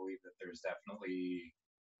 I believe that there's definitely,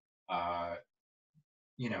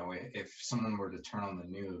 you know, if someone were to turn on the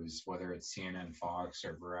news, whether it's CNN, Fox,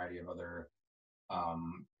 or a variety of other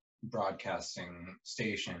broadcasting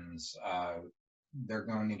stations, they're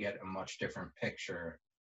going to get a much different picture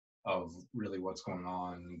of really what's going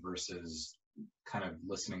on versus kind of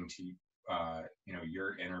listening to you know,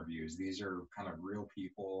 your interviews. These are kind of real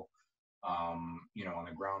people, you know, on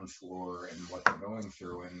the ground floor and what they're going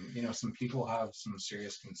through. And, you know, some people have some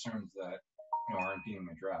serious concerns that, you know, aren't being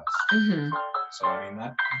addressed. So, I mean,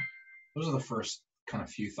 those are the first kind of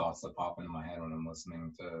few thoughts that pop into my head when I'm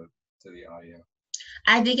listening to the audio.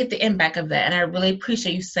 I did get the impact of that, and I really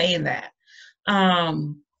appreciate you saying that.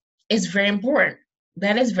 It's very important.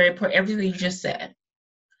 That is very important, everything you just said.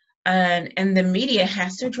 And the media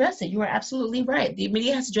has to address it. You are absolutely right. The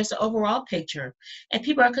media has to address the overall picture, and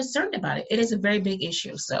people are concerned about it. It is a very big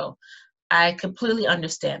issue. So I completely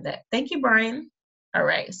understand that. Thank you, Brian. All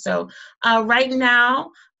right. So right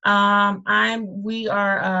now, we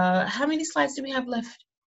are, how many slides do we have left?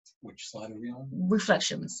 Which slide are we on?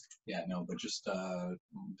 Reflections. Yeah, no, but just,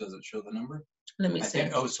 does it show the number? Let me see.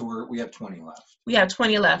 Oh, so we have 20 left. We have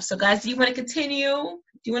 20 left. So guys, do you want to continue? Do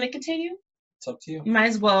you want to continue? It's up to you. You might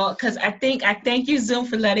as well, because I thank you, Zoom,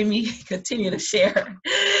 for letting me continue to share.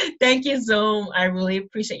 Thank you, Zoom. I really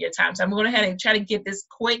appreciate your time. So I'm going to go ahead and try to get this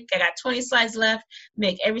quick. I got 20 slides left.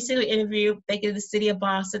 Make every single interview. Thank you to the City of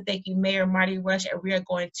Boston. Thank you, Mayor Marty Rush. And we are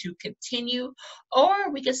going to continue,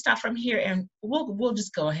 or we can stop from here and we'll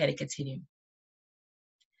just go ahead and continue.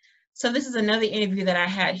 So this is another interview that I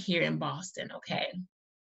had here in Boston. Okay.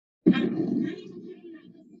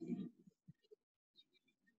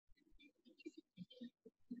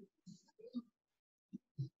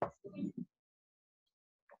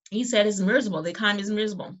 He said it's miserable. The economy is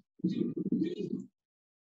miserable.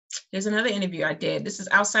 Here's another interview I did. This is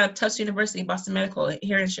outside of Tufts University, Boston Medical,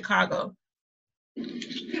 here in Chicago.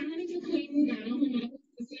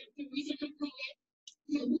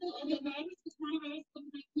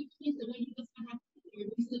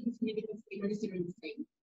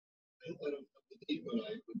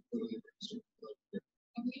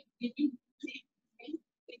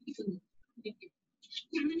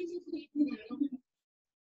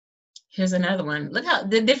 Here's another one. Look how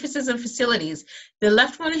the differences in facilities. The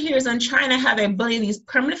left one here is on China, how they're building these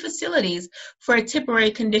permanent facilities for a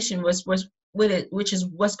temporary condition, which is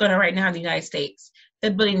what's going on right now in the United States.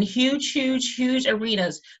 They're building huge, huge, huge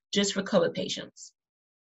arenas just for COVID patients.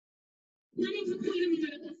 What do you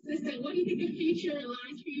think the future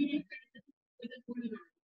lies for you with the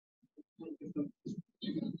coronavirus?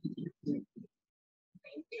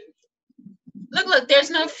 Look, there's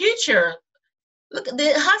no future. Look,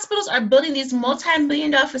 the hospitals are building these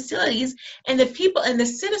multi-million-dollar facilities, and the people and the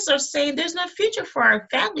citizens are saying there's no future for our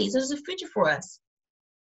families. There's no future for us.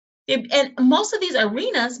 And most of these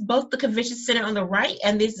arenas, both the convention center on the right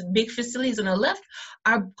and these big facilities on the left,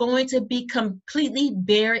 are going to be completely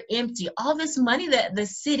bare, empty. All this money that the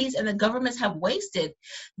cities and the governments have wasted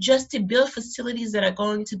just to build facilities that are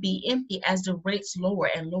going to be empty as the rates lower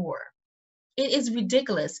and lower. It is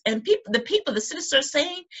ridiculous. And the citizens are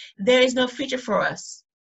saying there is no future for us.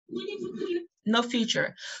 No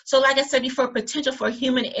future. So like I said before, potential for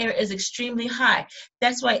human error is extremely high.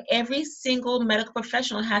 That's why every single medical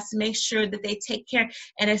professional has to make sure that they take care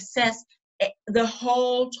and assess the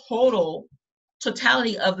whole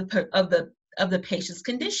totality of the patient's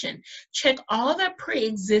condition. Check all their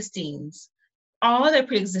pre-existing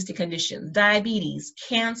conditions: diabetes,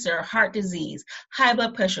 cancer, heart disease, high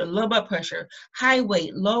blood pressure, low blood pressure, high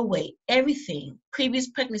weight, low weight, everything, previous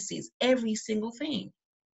pregnancies, every single thing.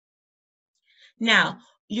 Now,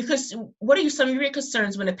 what are some of your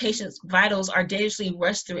concerns when a patient's vitals are dangerously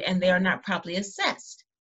rushed through and they are not properly assessed?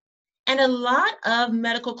 And a lot of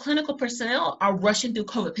medical clinical personnel are rushing through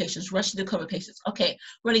COVID patients. Okay,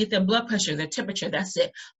 we're gonna get their blood pressure, their temperature, that's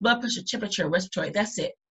it. Blood pressure, temperature, respiratory, that's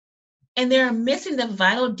it. And they're missing the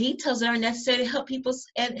vital details that are necessary to help people's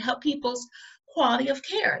quality of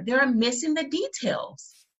care. They're missing the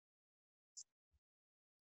details.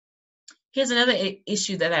 Here's another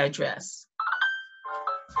issue that I address.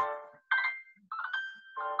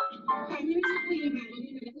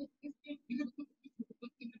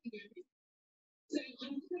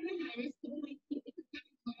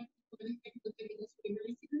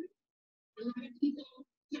 A lot of people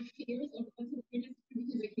have fears of unpreparedness because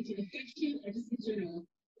they catch an infection or just in general.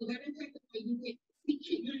 Will that impact the way you get seek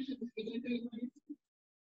treatment for regulatory emergency?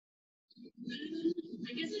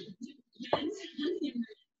 I guess it depends.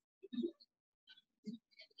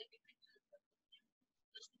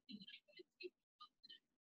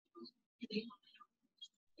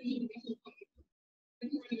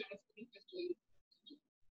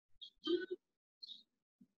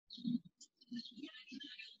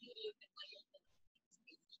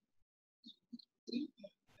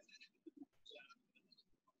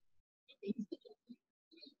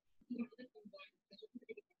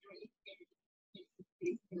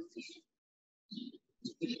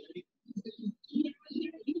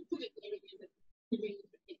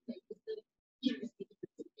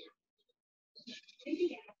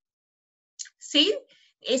 See,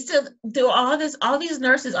 it's still do all this, all these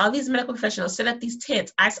nurses, all these medical professionals set up these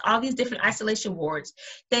tents, all these different isolation wards.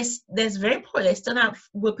 That's very important. They still not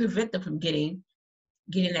will prevent them from getting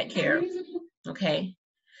that care. Okay.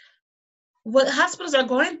 What hospitals are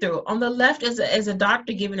going through. On the left is a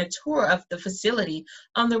doctor giving a tour of the facility.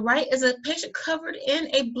 On the right is a patient covered in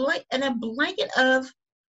a blanket of,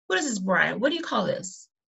 what is this, Brian? What do you call this?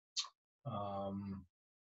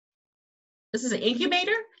 This is an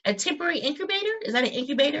incubator, a temporary incubator. Is that an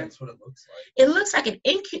incubator? That's what it looks like. It looks like an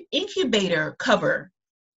incubator cover,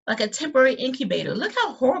 like a temporary incubator. Look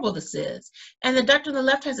how horrible this is. And the doctor on the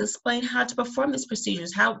left has explained how to perform these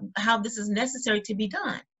procedures, how this is necessary to be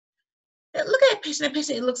done. Look at that patient. That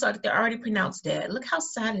patient, it looks like they're already pronounced dead. Look how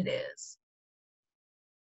sad it is.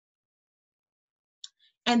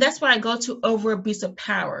 And that's why I go to overabuse of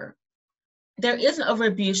power. There is an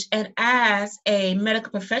overabuse, and as a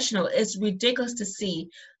medical professional, it's ridiculous to see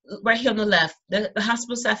right here on the left, the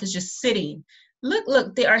hospital staff is just sitting.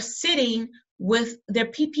 Look, they are sitting with their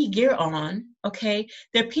PP gear on, okay?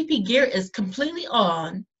 Their PP gear is completely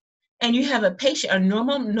on, and you have a patient, a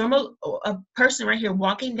normal person right here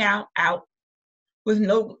walking out with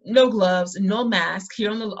no gloves, no mask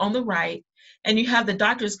here on the right, and you have the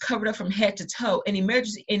doctors covered up from head to toe in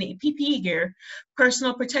emergency, in PPE gear,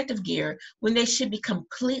 personal protective gear, when they should be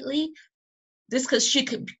completely, she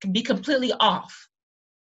could be completely off,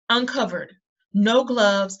 uncovered, no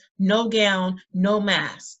gloves, no gown, no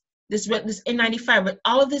mask. This N95 with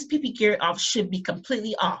all of this PPE gear off should be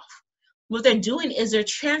completely off. What they're doing is they're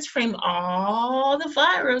transferring all the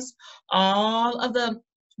virus, all of the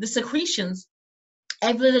secretions,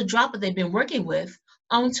 every little drop that they've been working with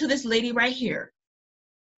onto this lady right here.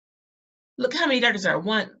 Look how many doctors are.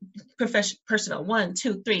 One personnel, 1,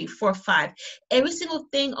 2, 3, 4, 5. Every single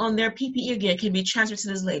thing on their PPE gear can be transferred to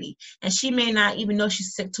this lady, and she may not even know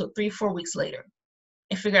she's sick till 3, 4 weeks later,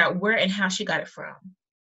 and figure out where and how she got it from.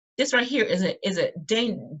 This right here is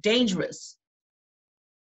dangerous.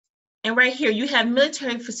 And right here, you have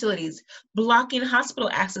military facilities blocking hospital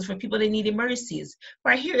access for people that need emergencies.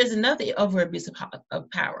 Right here is another overabuse of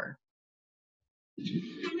power.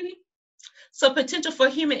 So potential for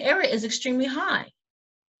human error is extremely high.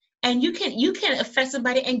 And you can affect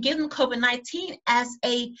somebody and give them COVID-19 as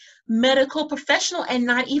a medical professional and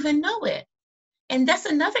not even know it. And that's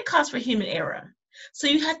another cause for human error. So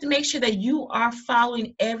you have to make sure that you are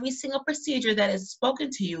following every single procedure that is spoken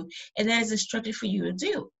to you and that is instructed for you to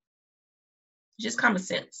do. Just common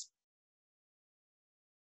sense.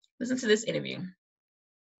 Listen to this interview.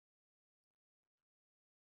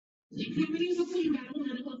 What do you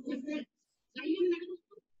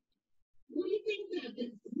think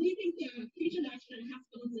the future action in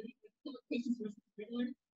hospitals and public patients versus regular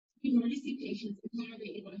emergency patients, and how are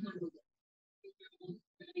they able to handle it?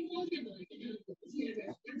 As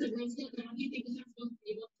a real still, do you think the hospitals are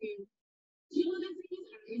able to deal with disease,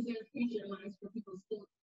 or is there a future lives for people still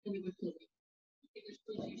living with COVID?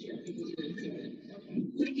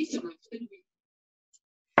 Thank you so much. Thank you.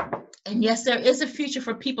 And yes, there is a future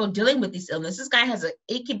for people dealing with these illnesses. This guy has an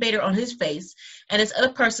incubator on his face, and this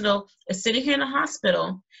other person is sitting here in the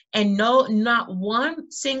hospital, and not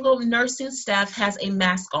one single nursing staff has a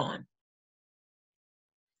mask on.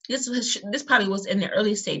 This probably was in the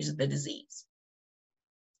early stages of the disease.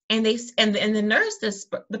 And the nurse,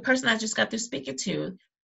 the person I just got through speaking to,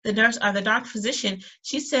 the nurse or the doctor physician,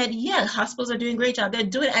 she said, yeah, hospitals are doing a great job. They're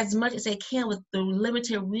doing as much as they can with the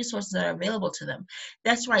limited resources that are available to them.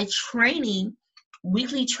 That's why training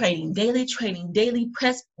weekly training, daily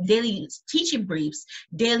daily teaching briefs,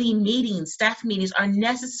 daily meetings, staff meetings are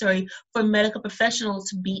necessary for medical professionals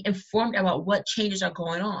to be informed about what changes are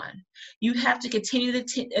going on. You have to continue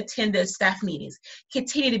to attend the staff meetings,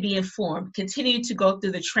 continue to be informed, continue to go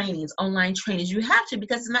through the trainings, online trainings. You have to,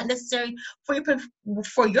 because it's not necessary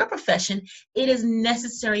for your profession, it is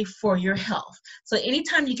necessary for your health. So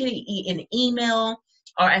anytime you get an email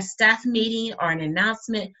or a staff meeting or an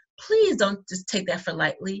announcement, please don't just take that for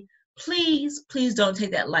lightly. Please don't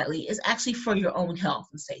take that lightly. It's actually for your own health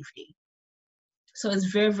and safety. So it's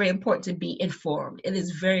very, very important to be informed. It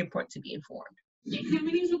is very important to be informed.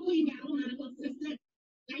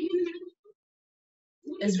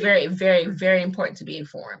 It's very, very, very important to be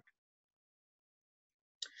informed.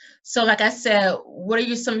 So like I said, what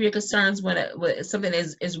are some of your concerns when something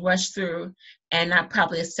is rushed through and not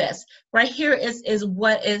properly assessed? Right here is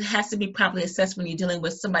what it has to be properly assessed when you're dealing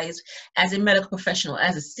with somebody as a medical professional,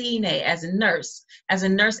 as a CNA, as a nurse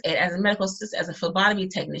aide, as a medical assistant, as a phlebotomy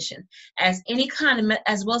technician, as any kind of,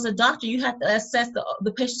 as well as a doctor. You have to assess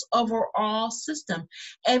the patient's overall system,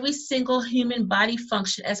 every single human body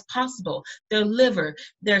function as possible, their liver,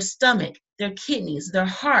 their stomach, their kidneys, their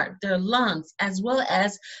heart, their lungs, as well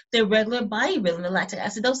as their regular body rhythm, the lactic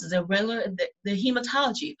acidosis, their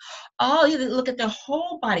hematology. All you have to look at their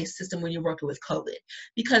whole body system when you're working with COVID,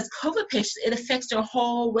 because COVID patients, it affects their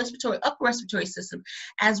whole upper respiratory system,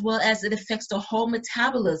 as well as it affects the whole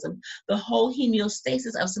metabolism, the whole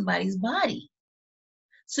homeostasis of somebody's body.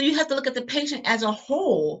 So you have to look at the patient as a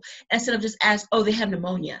whole instead of just as, oh, they have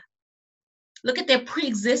pneumonia. Look at their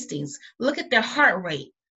pre-existings, look at their heart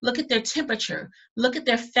rate, look at their temperature, look at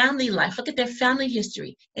their family life, look at their family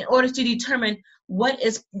history in order to determine what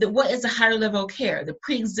is the higher level of care, the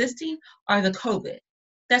pre-existing or the COVID.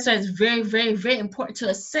 That's why it's very, very, very important to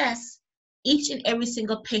assess each and every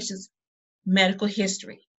single patient's medical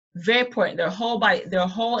history. Very important, their whole body, their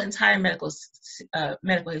whole entire medical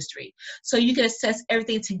history. So you can assess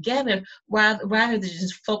everything together rather than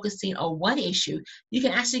just focusing on one issue. You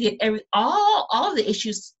can actually get all of the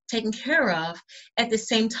issues taken care of at the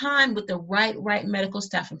same time with the right medical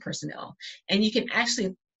staff and personnel. And you can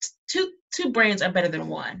actually, two brains are better than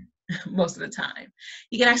one most of the time.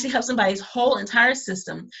 You can actually help somebody's whole entire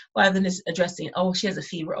system rather than just addressing, oh, she has a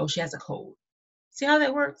fever, oh, she has a cold. See how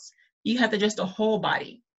that works? You have to address the whole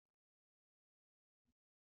body.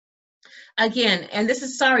 Again, and this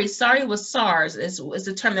is SARI. SARI was SARS. It's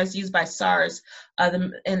a term that's used by SARS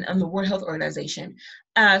in the World Health Organization.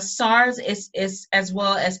 SARS is as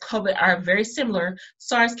well as COVID are very similar.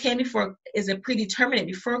 SARS is a predeterminate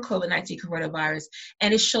before COVID-19 coronavirus,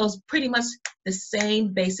 and it shows pretty much the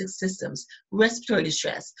same basic symptoms: respiratory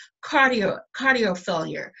distress, cardio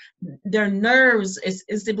failure, their nerves,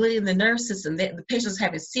 instability in the nerve system. The patient's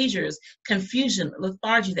having seizures, confusion,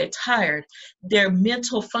 lethargy, they're tired, their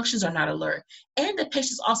mental functions are not alert, and the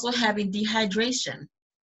patient's also having dehydration,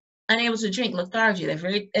 unable to drink,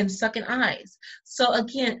 lethargy, and sucking eyes. So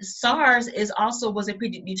again, SARS was a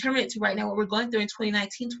predeterminate to right now what we're going through in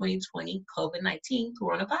 2019, 2020, COVID-19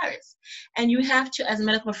 coronavirus. And you have to, as a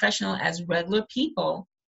medical professional, as regular people,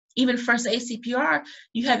 even first aid CPR,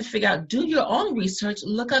 you have to figure out, do your own research,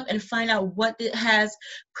 look up and find out what it has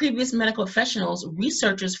previous medical professionals,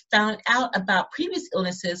 researchers found out about previous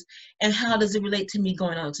illnesses and how does it relate to me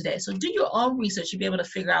going on today. So do your own research to be able to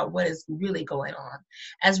figure out what is really going on,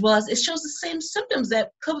 as well as it shows the same symptoms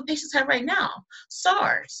that COVID patients have right now.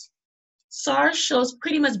 SARS shows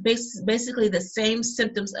pretty much basically the same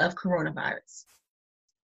symptoms of coronavirus.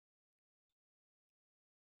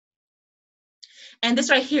 And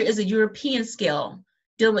this right here is a European scale,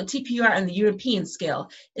 dealing with TPR and the European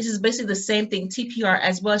scale. This is basically the same thing, TPR,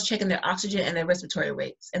 as well as checking their oxygen and their respiratory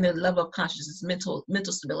rates and their level of consciousness, mental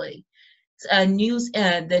stability.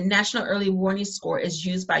 The National Early Warning Score is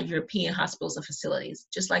used by European hospitals and facilities,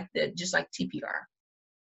 just like TPR.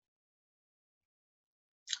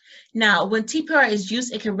 Now, when TPR is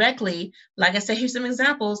used incorrectly, like I said, here's some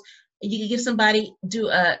examples. You can give somebody, do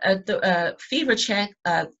a fever check,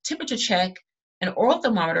 a temperature check. An oral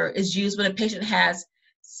thermometer is used when a patient has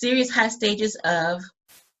serious high stages of,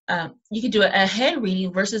 you can do a head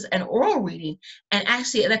reading versus an oral reading, and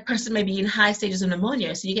actually that person may be in high stages of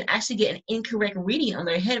pneumonia, so you can actually get an incorrect reading on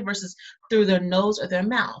their head versus through their nose or their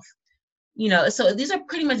mouth. So these are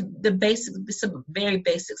pretty much the basic, some very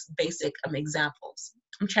basic examples.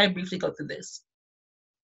 I'm trying to briefly go through this.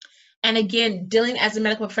 And again, dealing as a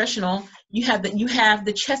medical professional, you have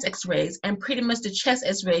the chest X-rays, and pretty much the chest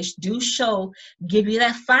X-rays do give you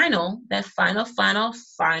that final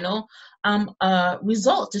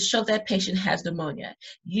result to show that patient has pneumonia.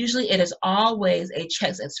 Usually it is always a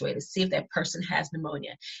chest x-ray to see if that person has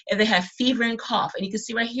pneumonia. If they have fever and cough, and you can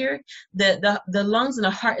see right here, the lungs and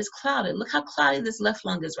the heart is clouded. Look how cloudy this left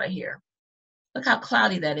lung is right here. Look how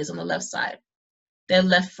cloudy that is on the left side, their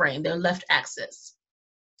left frame, their left axis.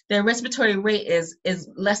 Their respiratory rate is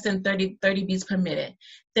less than 30 beats per minute.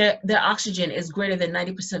 Their oxygen is greater than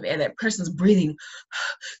 90% of air. That person's breathing,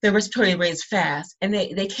 their respiratory rate is fast, and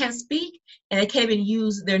they can't speak, and they can't even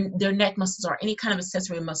use their neck muscles or any kind of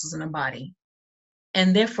accessory muscles in their body.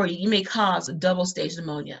 And therefore, you may cause double stage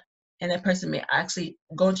pneumonia, and that person may actually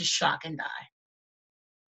go into shock and die.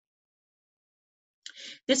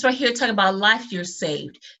 This right here talking about life years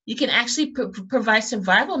saved. You can actually provide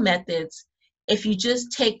survival methods if you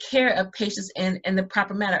just take care of patients in the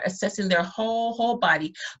proper manner, assessing their whole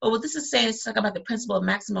body. But what this is saying is talking about the principle of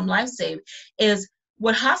maximum life saved is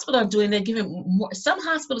what hospitals are doing. They're giving more, some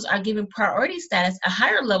hospitals are giving priority status, a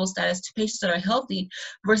higher level status to patients that are healthy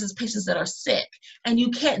versus patients that are sick. And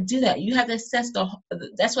you can't do that. You have to assess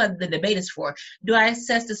that's what the debate is for. Do I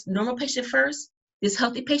assess this normal patient first? This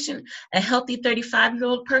healthy patient, a healthy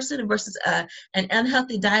 35-year-old person versus an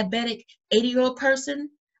unhealthy diabetic 80-year-old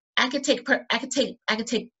person? I could take care of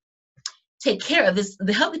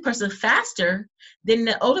the healthy person faster than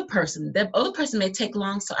the older person. The older person may take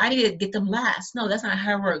long, so I need to get them last. No, that's not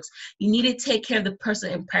how it works. You need to take care of the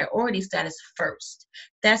person in priority status first.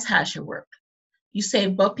 That's how it should work. You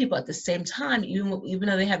save both people at the same time, even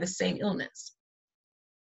though they have the same illness.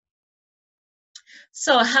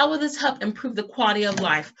 So how will this help improve the quality of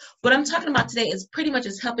life? What I'm talking about today is pretty much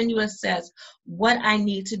is helping you assess what I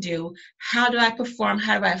need to do, how do I perform,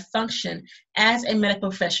 how do I function as a medical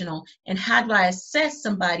professional, and how do I assess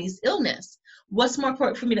somebody's illness? What's more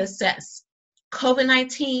important for me to assess?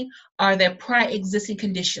 COVID-19 or their prior existing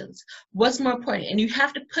conditions? What's more important? And you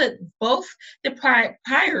have to put both the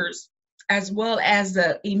priors as well as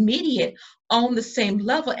the immediate on the same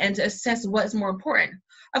level and to assess what's more important.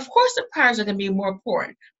 Of course, the priors are going to be more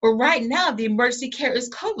important, but right now the emergency care is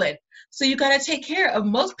COVID. So you got to take care of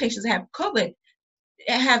most patients that have COVID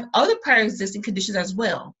and have other prior existing conditions as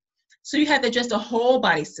well. So you have to address the whole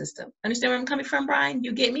body system. Understand where I'm coming from, Brian?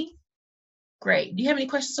 You get me? Great. Do you have any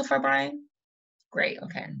questions so far, Brian? Great.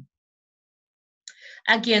 Okay.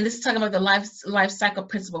 Again, this is talking about the life cycle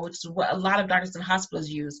principle, which is what a lot of doctors and hospitals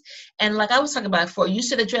use. And like I was talking about before, you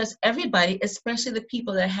should address everybody, especially the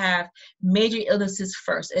people that have major illnesses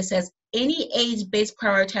first. It says any age-based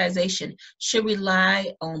prioritization should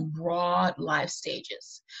rely on broad life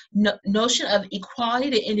stages. Notion of equality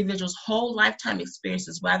to individuals' whole lifetime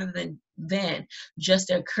experiences rather than just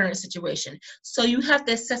their current situation. So you have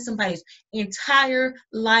to assess somebody's entire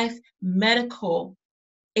life medical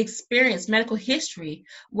experience, medical history,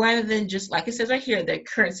 rather than just, like it says right here, their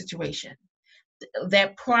current situation.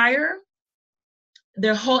 That prior,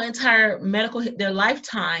 their whole entire their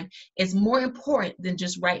lifetime is more important than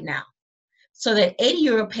just right now. So that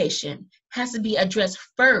 80-year-old patient has to be addressed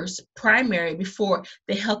first, primary, before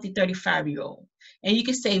the healthy 35-year-old. And you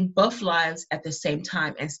can save both lives at the same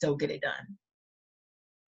time and still get it done.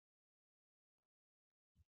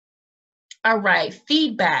 All right,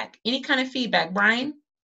 feedback. Any kind of feedback, Brian?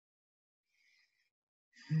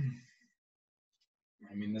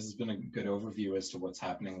 I mean, this has been a good overview as to what's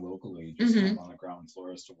happening locally, just kind of on the ground floor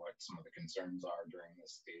as to what some of the concerns are during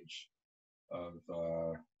this stage of,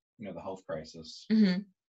 the health crisis. That's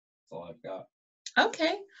all I've got.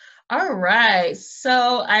 Okay. All right.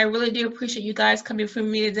 So I really do appreciate you guys coming from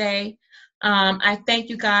me today. I thank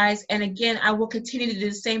you guys. And again, I will continue to do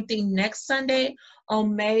the same thing next Sunday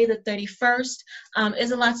on May the 31st.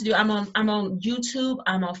 There's a lot to do. I'm on YouTube,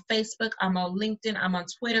 I'm on Facebook, I'm on LinkedIn, I'm on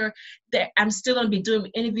Twitter. I'm still going to be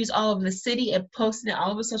doing interviews all over the city and posting it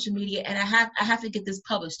all over social media. And I have to get this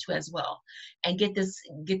published too as well, and get this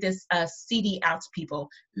CD out to people.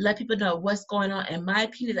 Let people know what's going on in my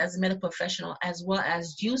opinion as a medical professional, as well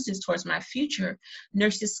as use this towards my future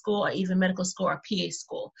nursing school or even medical school or PA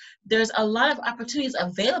school. There's a lot of opportunities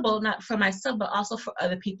available, not for myself, but also for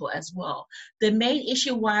other people as well. The main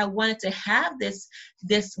issue why I wanted to have this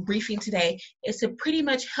briefing today is to pretty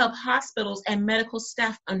much help hospitals and medical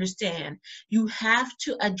staff understand you have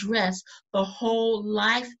to address the whole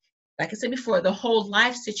life, like I said before, the whole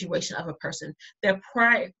life situation of a person, their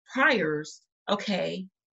priors, okay,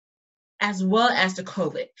 as well as the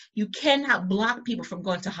COVID. You cannot block people from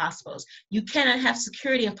going to hospitals. You cannot have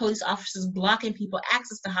security and police officers blocking people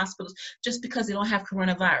access to hospitals just because they don't have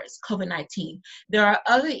coronavirus, COVID-19. There are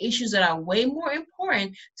other issues that are way more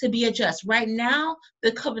important to be addressed. Right now,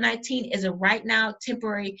 the COVID-19 is a right now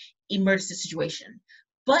temporary emergency situation.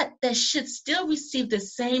 but that should still receive the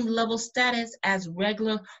same level status as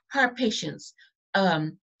regular heart patients,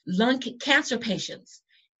 cancer patients,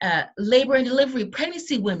 labor and delivery,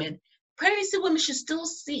 pregnancy women. Pregnancy women should still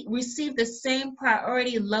receive the same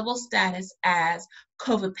priority level status as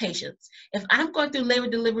COVID patients. If I'm going through labor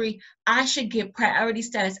delivery, I should get priority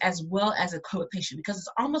status as well as a COVID patient because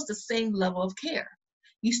it's almost the same level of care.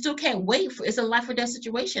 You still can't wait for, it's a life or death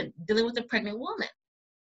situation dealing with a pregnant woman.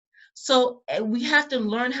 So we have to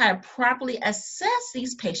learn how to properly assess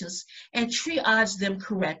these patients and triage them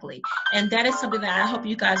correctly. And that is something that I hope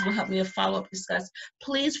you guys will help me to follow up, discuss.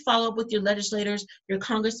 Please follow up with your legislators, your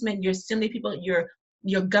congressmen, your assembly people,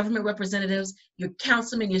 your government representatives, your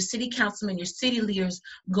councilmen, your city leaders.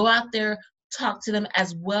 Go out there, talk to them,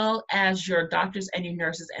 as well as your doctors and your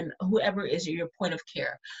nurses and whoever is your point of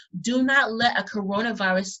care. Do not let a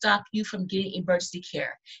coronavirus stop you from getting emergency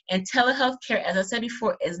care. And telehealth care, as I said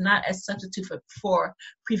before, is not a substitute for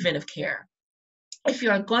preventive care. If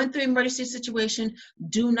you are going through an emergency situation,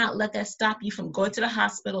 do not let that stop you from going to the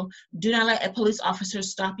hospital. Do not let a police officer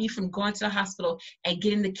stop you from going to the hospital and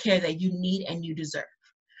getting the care that you need and you deserve.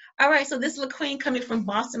 All right, so this is LaQueen coming from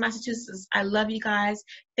Boston, Massachusetts. I love you guys.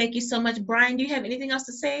 Thank you so much. Brian, do you have anything else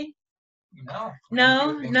to say? No.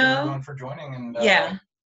 No. Thank you everyone for joining, and Yeah.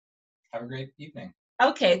 have a great evening.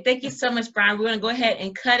 Okay, thank you so much, Brian. We're going to go ahead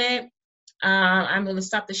and cut it. I'm going to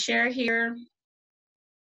stop the share here.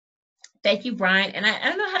 Thank you, Brian. And I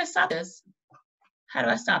don't know how to stop this. How do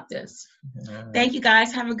I stop this? Thank you,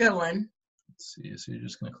 guys. Have a good one. Let's see. So you're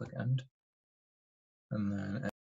just going to click end. And then